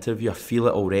that interview. I feel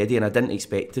it already, and I didn't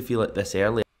expect to feel it this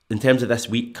early. In terms of this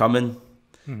week coming,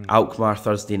 Alkmaar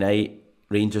Thursday night,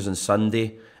 Rangers on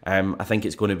Sunday, I think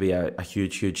it's going to be a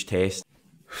huge test.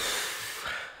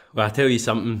 Well, I'll tell you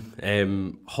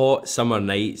something, hot summer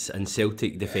nights and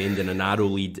Celtic defending a narrow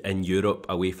lead in Europe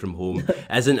away from home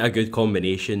isn't a good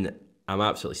combination. I'm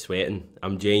absolutely sweating.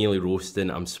 I'm genuinely roasting.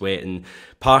 I'm sweating,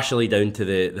 partially down to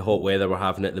the hot weather we're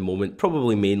having at the moment,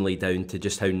 probably mainly down to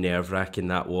just how nerve-wracking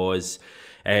that was.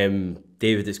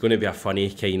 David, it's going to be a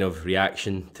funny kind of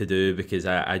reaction to do, because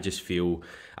I just feel,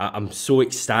 I'm so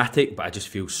ecstatic, but I just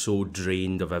feel so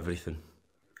drained of everything.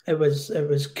 It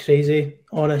was crazy,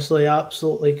 honestly,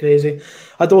 absolutely crazy.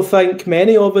 I don't think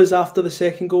many of us after the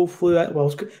second goal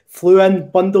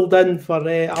bundled in for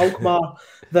Alkmaar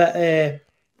that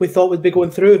we thought we'd be going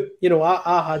through. You know,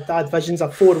 I had visions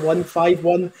of 4-1,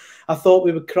 5-1. I thought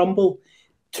we would crumble.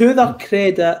 To their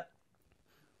credit,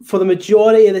 for the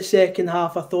majority of the second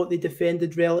half, I thought they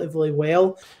defended relatively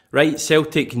well. Right,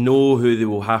 Celtic know who they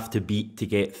will have to beat to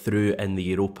get through in the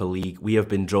Europa League. We have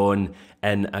been drawn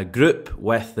in a group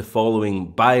with the following: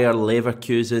 Bayer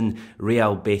Leverkusen,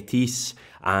 Real Betis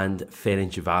and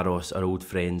Ferencváros, our old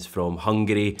friends from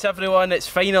Hungary. It's everyone, it's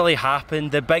finally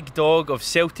happened. The big dog of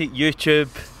Celtic YouTube,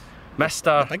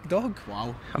 Mr. Big dog?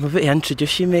 Wow. I'm about to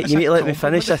introduce you, mate. You need to let me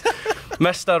finish this.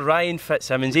 Mr. Ryan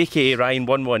Fitzsimmons, aka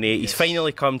Ryan118. He's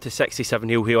finally come to 67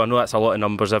 Hill Hill. I know that's a lot of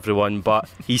numbers, everyone, but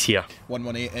he's here.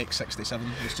 118x67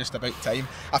 was just about time.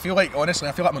 I feel like, honestly,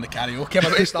 I'm on the karaoke. I'm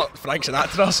about to start Frank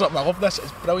Sinatra or something. I love this.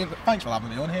 It's brilliant. Thanks for having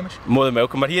me on, Hamish. More than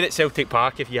welcome. We're here at Celtic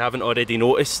Park, if you haven't already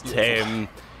noticed.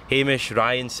 Hamish,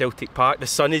 Ryan, Celtic Park. The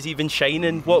sun is even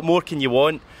shining. What more can you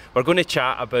want? We're going to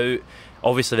chat about,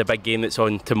 obviously, the big game that's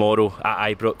on tomorrow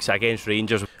at Ibrox against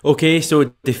Rangers. Okay,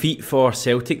 so defeat for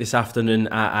Celtic this afternoon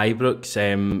at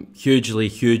Ibrox.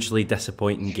 Hugely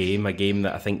disappointing game. A game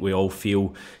that I think we all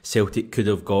feel Celtic could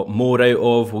have got more out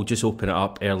of. We'll just open it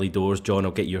up early doors. John,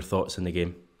 I'll get your thoughts on the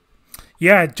game.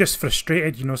 Yeah, just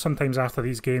frustrated. You know, sometimes after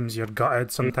these games you're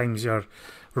gutted, sometimes you're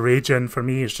raging. For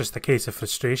me, it's just a case of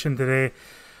frustration today.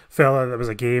 Felt like it was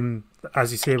a game,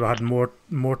 as you say, we had more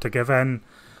to give in.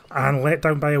 And let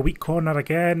down by a weak corner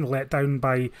again, let down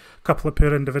by a couple of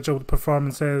poor individual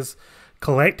performances.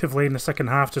 Collectively in the second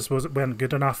half just weren't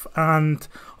good enough. And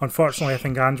unfortunately, I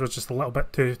think Ange was just a little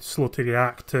bit too slow to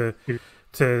react to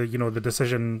you know, the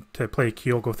decision to play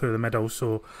Kyogo through the middle.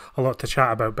 So a lot to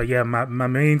chat about. But yeah, my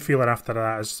main feeling after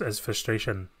that is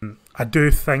frustration. I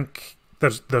do think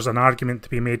there's an argument to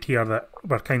be made here that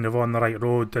we're kind of on the right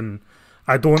road, and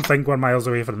I don't think we're miles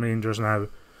away from Rangers now.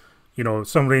 You know,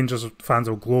 some Rangers fans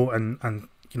will gloat and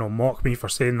you know, mock me for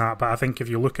saying that, but I think if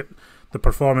you look at the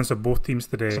performance of both teams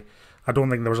today, I don't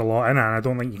think there was a lot in it, and I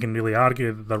don't think you can really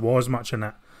argue that there was much in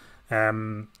it.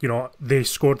 You know, they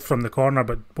scored from the corner,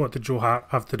 but what did Joe Hart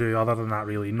have to do other than that,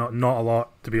 really? Not a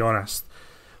lot, to be honest.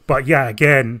 But yeah,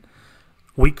 again,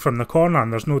 weak from the corner,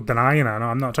 and there's no denying it.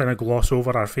 I'm not trying to gloss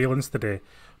over our failings today,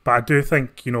 but I do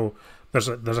think, you know,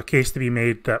 there's a case to be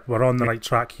made that we're on the right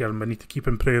track here, and we need to keep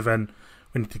improving.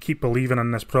 We need to keep believing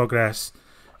in this progress.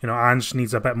 You know, Ange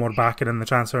needs a bit more backing in the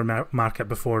transfer market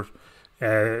before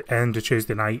end of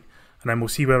Tuesday night, and then we'll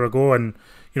see where we go. And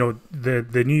you know,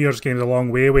 the New Year's game is a long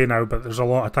way away now, but there's a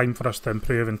lot of time for us to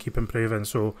improve and keep improving.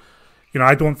 So, you know,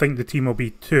 I don't think the team will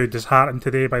be too disheartened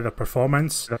today by their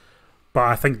performance, but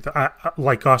I think that,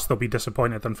 like us, they'll be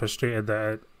disappointed and frustrated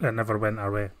that it never went our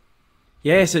way.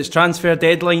 Yes, it's transfer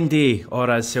deadline day,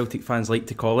 or as Celtic fans like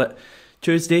to call it,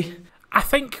 Tuesday. I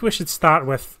think we should start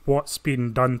with what's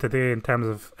been done today in terms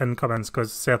of incomings,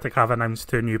 because Celtic have announced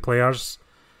 2 new players.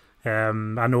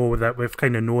 I know that we've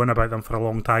kind of known about them for a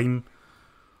long time,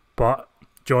 but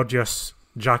Georgios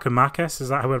Giakoumakis, is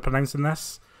that how we're pronouncing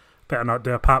this? Better not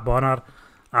do a Pat Bonner.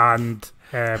 And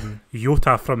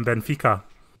Jota from Benfica.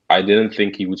 I didn't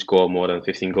think he would score more than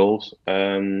 15 goals,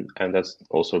 and that's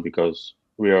also because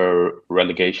we are a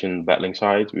relegation battling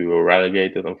side. We were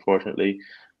relegated, unfortunately,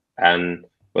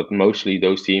 but mostly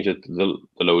those teams, the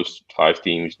lowest 5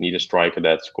 teams, need a striker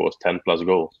that scores 10 plus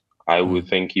goals. I would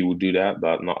think he would do that,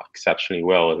 but not exceptionally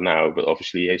well now. But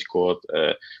obviously, he scored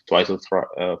twice or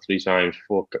 3 times,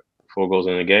 4 goals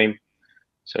in a game,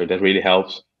 so that really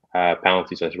helps.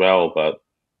 Penalties as well, but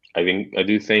I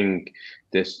do think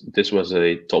this was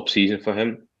a top season for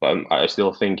him. But I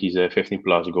still think he's a 15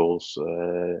 plus goals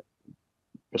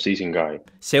per season guy.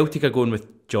 Celtic are going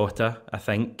with Jota, I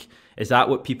think. Is that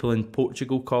what people in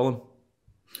Portugal call him?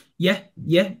 Yeah,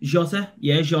 Jota.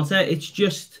 Yeah, Jota. It's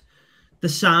just the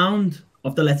sound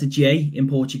of the letter J in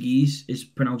Portuguese is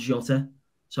pronounced Jota.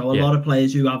 So a lot of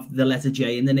players who have the letter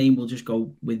J in the name will just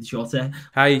go with Jota.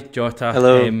 Hi, Jota.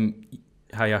 Hello.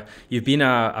 Hiya. You've been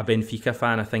a Benfica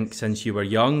fan, I think, since you were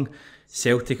young.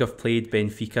 Celtic have played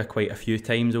Benfica quite a few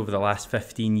times over the last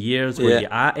 15 years. Were you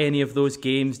at any of those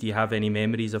games? Do you have any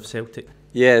memories of Celtic?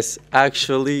 Yes,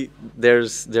 actually,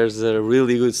 there's a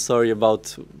really good story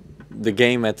about the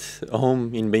game at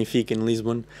home in Benfica in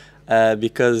Lisbon,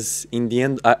 because in the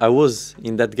end, I was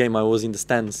in that game. I was in the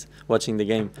stands watching the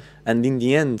game, and in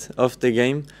the end of the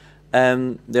game,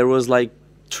 there was like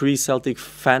 3 Celtic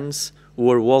fans who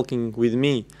were walking with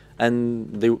me.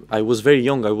 And I was very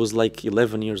young. I was like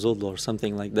 11 years old or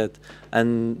something like that.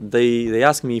 And they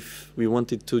asked me if we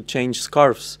wanted to change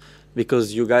scarves,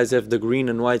 because you guys have the green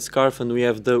and white scarf and we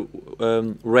have the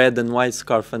red and white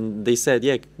scarf. And they said,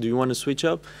 yeah, do you want to switch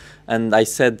up? And I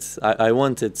said I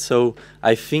wanted. So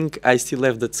I think I still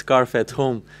have that scarf at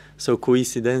home. So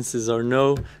coincidences or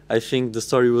no, I think the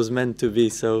story was meant to be.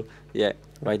 So yeah,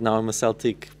 right now I'm a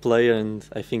Celtic player, and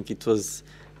I think it was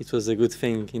a good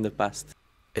thing in the past.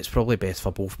 It's probably best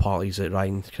for both parties that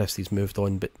Ryan Christie's moved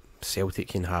on, but Celtic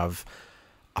can have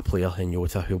a player in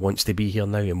Jota who wants to be here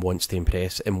now and wants to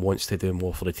impress and wants to do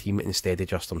more for the team instead of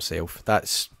just himself.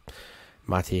 That's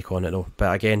my take on it though.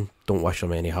 But again, don't wish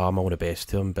him any harm, all the best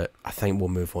to him, but I think we'll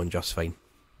move on just fine.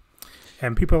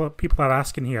 People are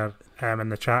asking here in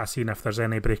the chat, seeing if there's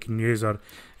any breaking news or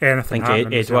anything. I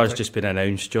think Edouard's just been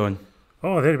announced, John.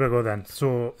 Oh, there we go then.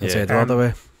 So it's Edouard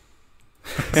away.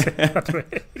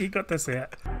 You got to say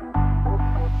it.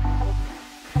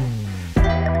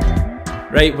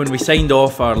 Right, when we signed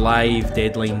off our live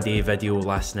deadline day video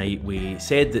last night, we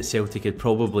said that Celtic had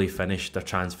probably finished their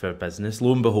transfer business.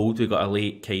 Lo and behold, we got a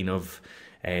late kind of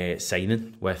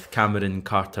signing with Cameron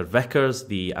Carter-Vickers,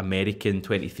 the American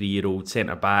 23-year-old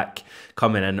centre-back,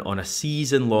 coming in on a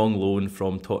season-long loan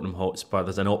from Tottenham Hotspur.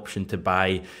 There's an option to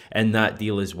buy in that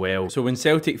deal as well. So when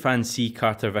Celtic fans see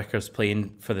Carter-Vickers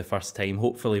playing for the first time,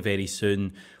 hopefully very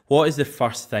soon, what is the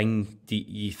first thing do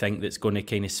you think that's going to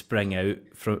kind of spring out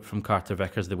from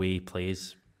Carter-Vickers, the way he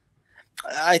plays?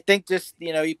 I think just,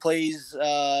 he plays,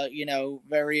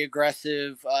 very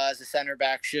aggressive as a center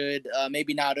back should.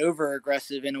 Maybe not over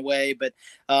aggressive in a way, but,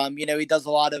 he does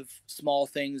a lot of small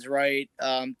things right.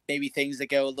 Maybe things that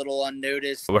go a little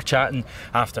unnoticed. We're chatting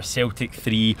after Celtic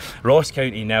 3, Ross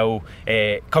County 0.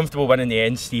 Comfortable win in the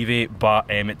end, Stevie, but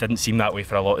it didn't seem that way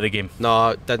for a lot of the game. No,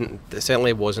 it didn't. It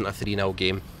certainly wasn't a 3-0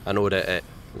 game. I know that it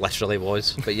literally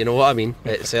was, but you know what I mean.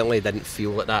 It certainly didn't feel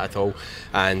like that at all,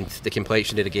 and the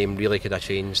complexion of the game really could have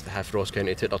changed if Ross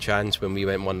County took their chance when we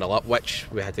went 1-0 up, which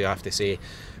we had to have to say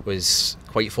was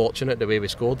quite fortunate the way we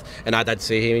scored. And I did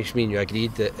say, Hamish, me and you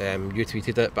agreed that you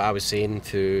tweeted it, but I was saying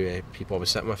to people I was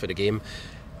sitting with at the game,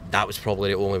 that was probably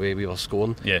the only way we were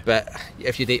scoring. But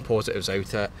if you take positives out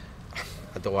of it,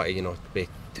 I don't want to be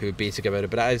too basic about it,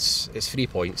 but it's 3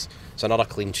 points. It's another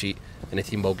clean sheet, and the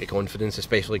team will get confidence,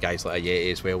 especially guys like Ayeti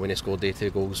as well when he scored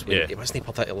 2 goals. It wasn't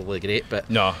particularly great, but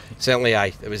no, certainly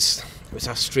it was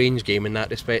a strange game in that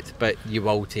respect, but you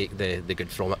will take the good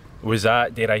from it. Was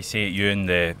that, dare I say it, you and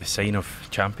the sign of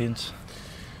champions?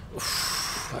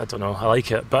 I don't know. I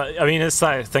like it, but I mean, it's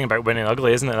that thing about winning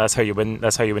ugly, isn't it? That's how you win.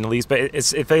 That's how you win the leagues. But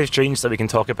it's very strange that we can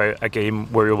talk about a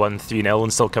game where we won 3-0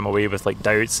 and still come away with like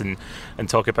doubts and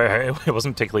talk about how it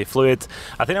wasn't particularly fluid.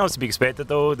 I think that was to be expected,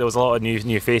 though. There was a lot of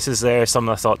new faces there. Some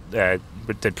I thought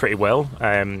did pretty well,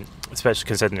 especially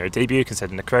considering their debut,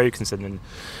 considering the crowd, considering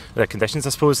the conditions, I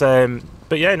suppose.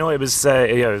 But yeah, no, it was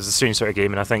it was a strange sort of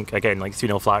game, and I think again, like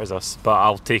 3-0 flatters us, but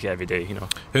I'll take it every day.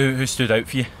 Who stood out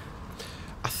for you?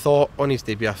 I thought on his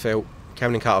debut, I felt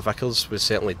Cameron Carter-Vickers was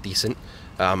certainly decent.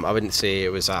 I wouldn't say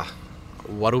it was a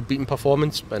world-beating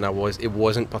performance, and it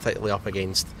wasn't particularly up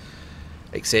against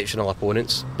exceptional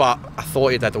opponents. But I thought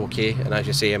he did okay, and as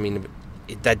you say, I mean,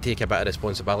 he did take a bit of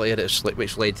responsibility,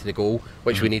 which led to the goal,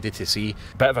 which we needed to see.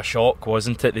 Bit of a shock,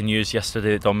 wasn't it? The news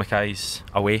yesterday that Don Mackay's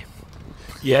away.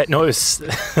 Yeah, no, it was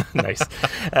nice.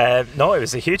 No, it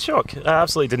was a huge shock. I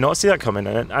absolutely did not see that coming,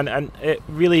 and it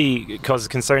really caused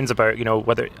concerns about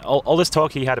whether all this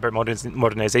talk he had about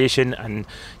modernisation and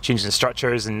changing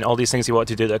structures and all these things he wanted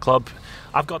to do at the club.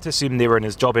 I've got to assume they were in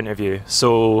his job interview.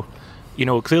 So,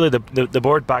 clearly the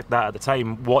board backed that at the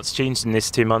time. What's changed in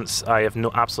these 2 months? I have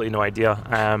absolutely no idea,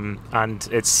 and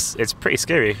it's pretty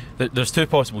scary. There's two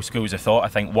possible schools of thought. I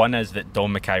think one is that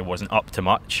Don Mackay wasn't up to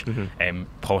much,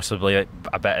 possibly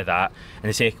a bit of that, and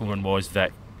the second one was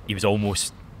that he was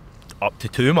almost up to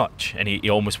too much, and he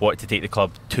almost wanted to take the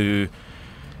club too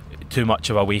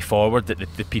much of a way forward that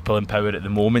the people in power at the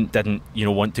moment didn't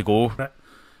want to go.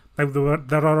 Now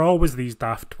there are always these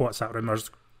daft WhatsApp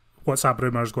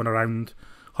rumours going around,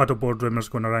 Huddleboard rumours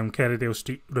going around, Kerrydale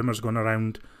Street rumours going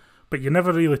around, but you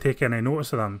never really take any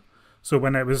notice of them. So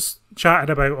when it was chatted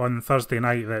about on Thursday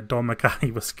night that Don Mackay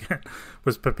was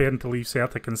preparing to leave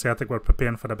Celtic and Celtic were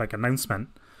preparing for a big announcement,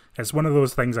 it's one of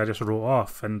those things I just wrote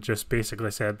off and just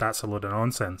basically said that's a load of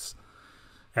nonsense.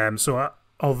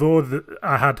 Although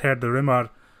I had heard the rumour,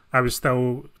 I was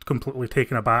still completely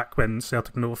taken aback when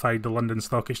Celtic notified the London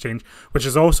Stock Exchange, which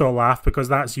is also a laugh because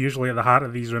that's usually at the heart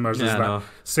of these rumours, is that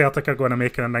Celtic are going to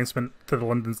make an announcement to the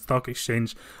London Stock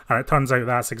Exchange, and it turns out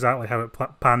that's exactly how it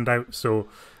panned out. So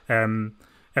it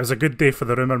was a good day for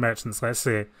the rumour merchants, let's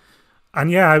say.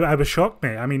 And yeah, I was shocked,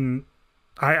 mate. I mean,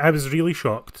 I was really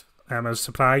shocked. I was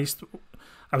surprised.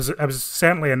 I was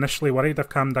certainly initially worried. I've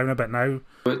calmed down a bit now.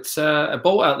 It's a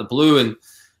bolt out of the blue, and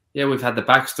yeah, we've had the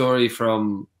backstory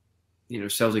from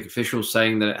Celtic officials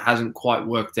saying that it hasn't quite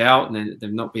worked out, and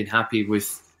they've not been happy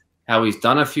with how he's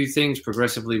done a few things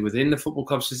progressively within the football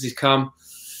club since he's come.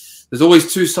 There's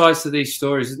always two sides to these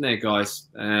stories, isn't there, guys?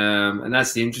 And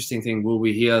that's the interesting thing. Will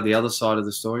we hear the other side of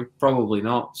the story? Probably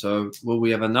not. So will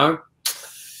we ever know?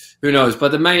 Who knows?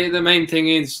 But the main thing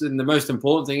is, and the most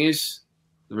important thing is,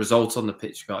 the results on the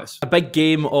pitch, guys. A big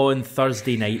game on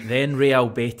Thursday night then, Real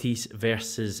Betis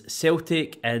versus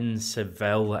Celtic in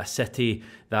Seville, a city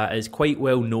that is quite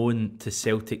well known to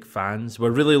Celtic fans.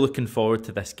 We're really looking forward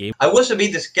to this game. I was a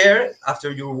bit scared after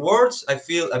your words. I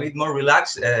feel a bit more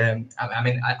relaxed. I'm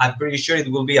pretty sure it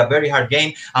will be a very hard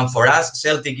game, and for us,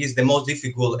 Celtic is the most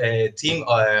difficult team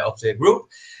of the group.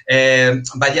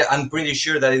 But yeah, I'm pretty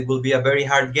sure that it will be a very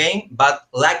hard game. But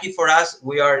lucky for us,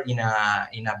 we are in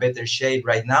a better shape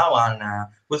right now, and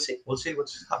we'll see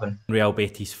what's happening. Real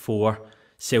Betis 4,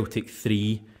 Celtic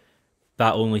 3.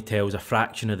 That only tells a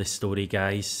fraction of the story,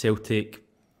 guys. Celtic,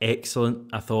 excellent,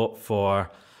 I thought,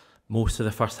 for most of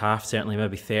the first half, certainly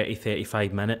maybe 30,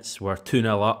 35 minutes. We're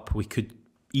 2-0 up. We could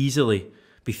easily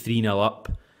be 3-0 up.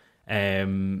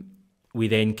 We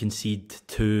then concede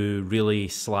 2 really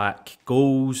slack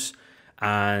goals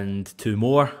and 2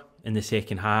 more in the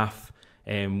second half.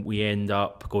 We end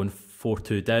up going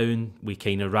 4-2 down. We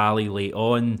kind of rally late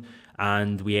on,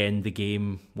 and we end the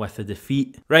game with a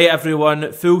defeat. Right,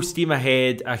 everyone, full steam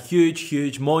ahead. A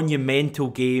huge, monumental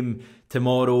game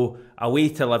tomorrow, away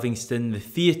to Livingston, the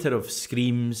Theatre of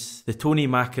Screams, the Tony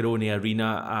Macaroni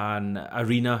Arena, an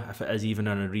arena, if it is even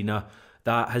an arena,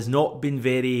 that has not been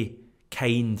very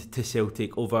kind to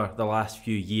Celtic over the last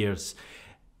few years,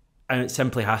 and it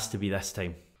simply has to be this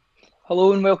time.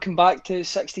 Hello and welcome back to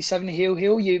 67 Hail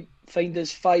Hail. You find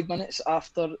us 5 minutes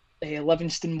after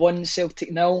Livingston 1,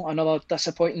 Celtic 0, another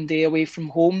disappointing day away from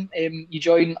home. You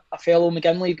join a fellow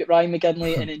McGinley. You've got Ryan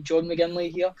McGinley and then John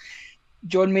McGinley here.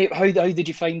 John, mate, how did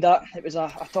you find that? It was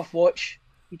a tough watch,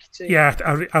 you could say. Yeah,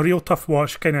 a real tough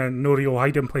watch, kind of no real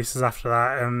hiding places after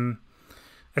that.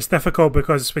 It's difficult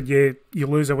because when you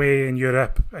lose away in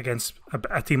Europe against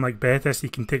a team like Betis, you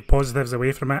can take positives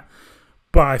away from it.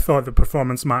 But I thought the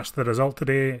performance matched the result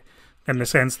today, in the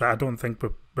sense that I don't think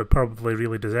we probably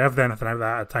really deserved anything out of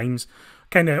that at times.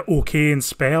 Kind of okay in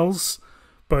spells,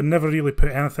 but never really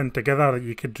put anything together that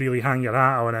you could really hang your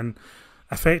hat on. And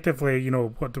effectively, you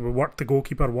know, what do we work the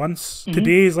goalkeeper once?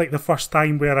 Today is like the first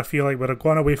time where I feel like we're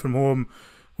going away from home.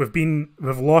 We've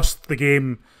lost the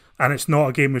game, and it's not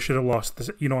a game we should have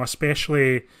lost. You know,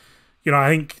 especially, you know, I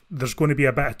think there's going to be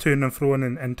a bit of to and fro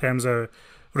in terms of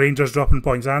Rangers dropping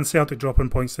points and Celtic dropping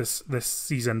points this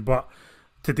season. But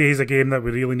today's a game that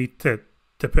we really need to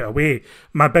put away.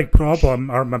 My big problem,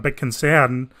 or my big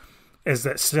concern, is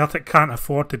that Celtic can't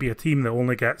afford to be a team that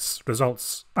only gets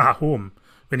results at home.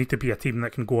 We need to be a team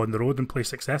that can go on the road and play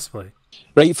successfully.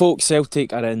 Right, folks,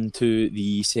 Celtic are into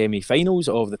the semi-finals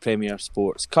of the Premier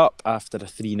Sports Cup after a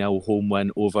 3-0 home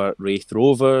win over Wraith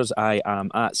Rovers. I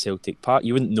am at Celtic Park.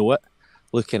 You wouldn't know it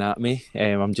looking at me.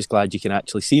 I'm just glad you can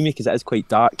actually see me because it is quite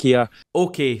dark here.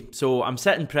 Okay, so I'm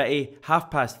sitting pretty,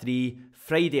 3:30,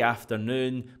 Friday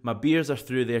afternoon. My beers are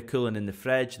through there cooling in the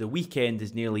fridge. The weekend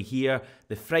is nearly here.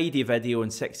 The Friday video on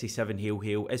 67 Hail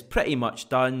Hail is pretty much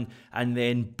done. And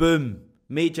then boom,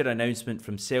 major announcement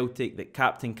from Celtic that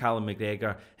Captain Callum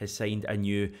McGregor has signed a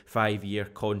new 5-year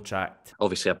contract.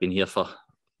 Obviously, I've been here for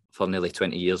nearly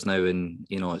 20 years now, and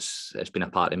you know it's been a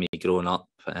part of me growing up.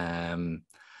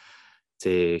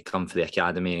 To come for the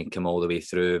academy and come all the way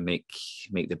through, make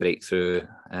the breakthrough,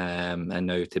 and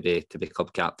now to be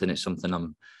club captain, it's something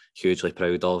I'm hugely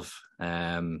proud of.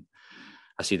 I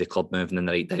see the club moving in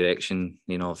the right direction.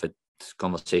 You know, I've had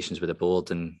conversations with the board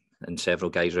and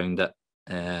several guys around it.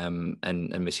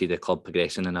 And we see the club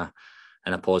progressing in a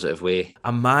positive way.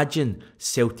 Imagine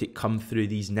Celtic come through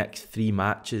these next 3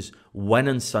 matches, win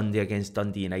on Sunday against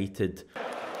Dundee United.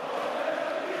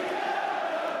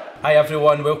 Hi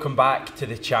everyone, welcome back to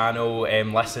the channel.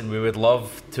 Listen, we would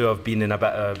love to have been in a bit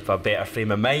of a better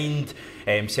frame of mind.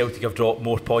 Celtic have dropped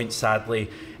more points, sadly,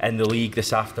 in the league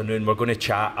this afternoon. We're going to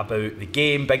chat about the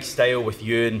game, big style, with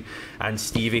Ewan and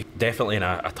Stevie. Definitely in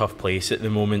a tough place at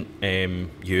the moment.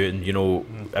 Ewan, you know,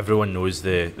 everyone knows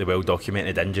the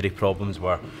well-documented injury problems.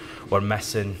 We're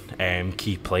missing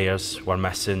key players. We're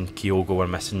missing Kyogo, we're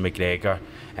missing McGregor,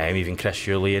 even Chris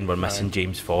Julian, we're missing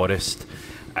James Forrest.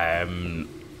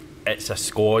 It's a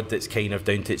squad that's kind of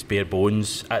down to its bare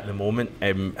bones at the moment.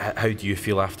 How do you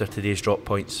feel after today's drop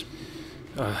points?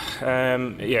 Yeah,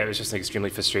 it was just an extremely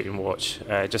frustrating watch.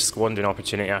 Just squandering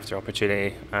opportunity after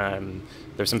opportunity. There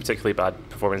were some particularly bad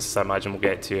performances I imagine we'll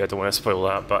get to. I don't want to spoil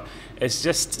that, but it's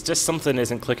just something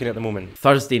isn't clicking at the moment.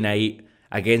 Thursday night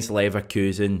against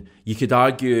Leverkusen, you could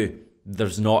argue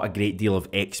there's not a great deal of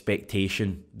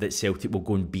expectation that Celtic will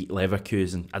go and beat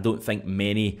Leverkusen. I don't think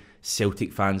many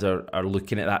Celtic fans are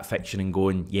looking at that fixture and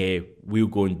going, yeah, we'll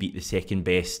go and beat the second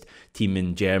best team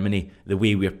in Germany the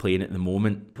way we're playing at the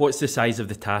moment. What's the size of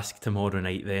the task tomorrow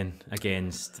night then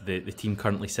against the team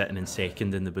currently sitting in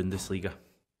second in the Bundesliga?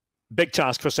 Big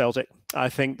task for Celtic. I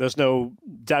think there's no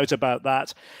doubt about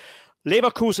that.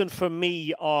 Leverkusen, for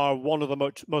me, are one of the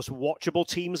most watchable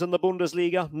teams in the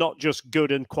Bundesliga. Not just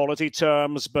good in quality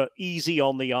terms, but easy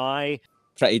on the eye.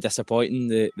 Pretty disappointing.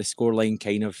 The scoreline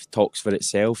kind of talks for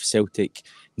itself. Celtic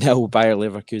 0, Bayer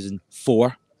Leverkusen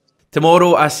 4.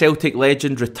 Tomorrow, a Celtic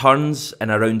legend returns in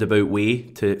a roundabout way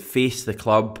to face the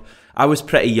club. I was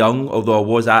pretty young, although I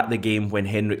was at the game when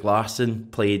Henrik Larsson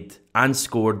played and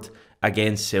scored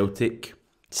against Celtic.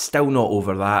 Still not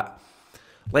over that.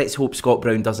 Let's hope Scott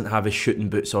Brown doesn't have his shooting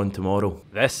boots on tomorrow.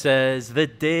 This is the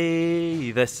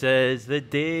day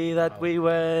that we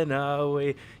win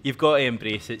away. You've got to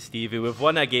embrace it, Stevie. We've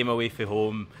won a game away from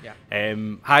home. Yeah.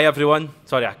 Hi everyone.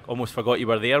 Sorry, I almost forgot you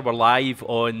were there. We're live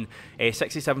on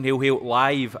 67 Hail Hail,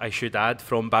 live, I should add,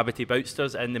 from Babbity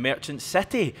Boutsters in the Merchant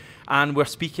City. And we're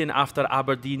speaking after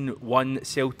Aberdeen 1,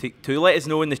 Celtic 2. Let us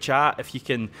know in the chat if you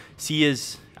can see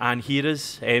us and hear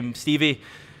us. Stevie,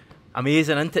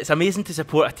 amazing, isn't it? It's amazing to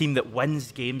support a team that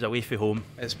wins games away from home.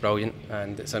 It's brilliant,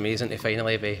 and it's amazing to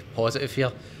finally be positive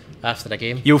here after the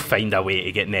game. You'll find a way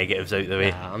to get negatives out the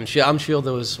way. I'm sure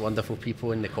those wonderful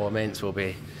people in the comments will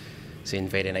be saying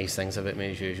very nice things about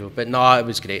me as usual. But no, it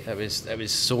was great. It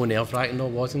was so nerve-wracking though,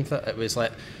 wasn't it? It was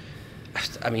like,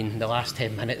 I mean, the last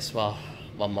 10 minutes were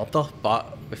murder,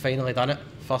 but we finally done it.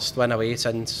 First win away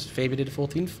since February the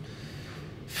 14th.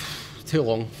 Too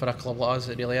long for a club like us,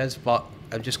 it really is, but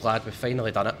I'm just glad we've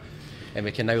finally done it, and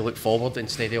we can now look forward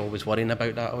instead of always worrying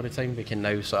about that all the time. We can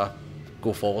now sort of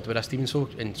go forward with this team,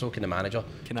 and so can the manager.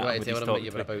 Can you want to tell them what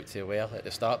you were about to wear at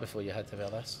the start before you had to wear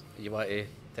this? You want to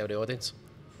tell the audience?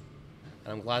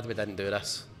 And I'm glad we didn't do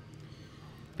this.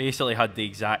 Basically had the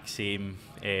exact same...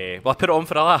 well, I put it on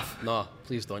for a laugh. No,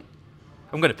 please don't.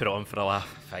 I'm going to put it on for a laugh.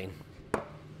 Fine.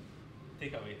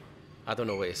 Take it away. I don't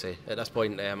know what to say. At this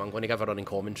point, I'm going to give a running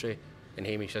commentary, and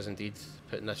Hamish is indeed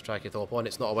putting this tracky top on.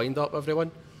 It's not a wind-up,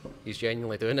 everyone. He's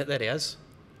genuinely doing it. There he is.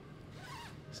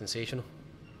 Sensational.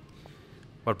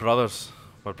 We're brothers.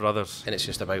 we're brothers. And it's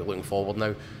just about looking forward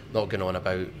now, not going on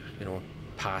about, you know,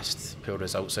 past poor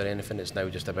results or anything. It's now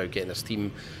just about getting this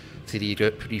team to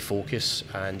regroup, refocus,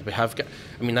 and we have got,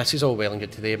 I mean, this is all well and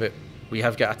good today, but we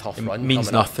have got a tough run. It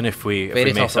means nothing if we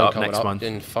mess it up next month.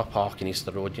 In Fir Park and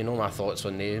Easter Road, you know my thoughts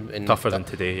on them. Tougher than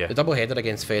today, yeah. The double header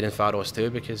against Ferencváros too,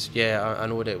 because I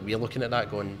know that we're looking at that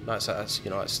going, that's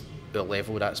you know, that's our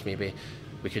level, that's maybe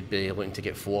we could be looking to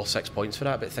get 4 or 6 points for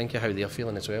that, but think of how they're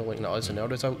feeling as well, looking at us and our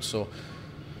results. So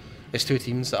it's two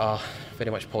teams that are very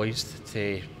much poised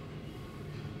to.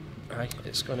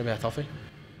 It's going to be a toughie.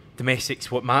 Domestic's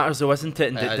what matters, though, isn't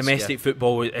it? And domestic yeah.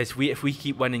 football is if we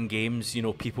keep winning games, you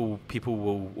know, people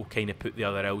will kind of put the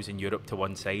other ills in Europe to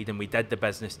one side, and we did the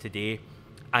business today.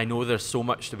 I know there's so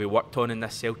much to be worked on in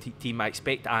this Celtic team. I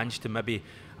expect Ange to maybe,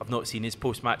 I've not seen his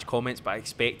post-match comments, but I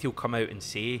expect he'll come out and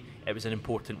say it was an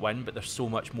important win, but there's so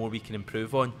much more we can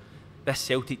improve on. This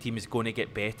Celtic team is going to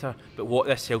get better, but what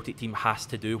this Celtic team has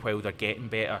to do while they're getting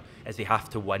better is they have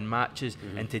to win matches,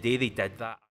 and today they did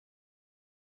that.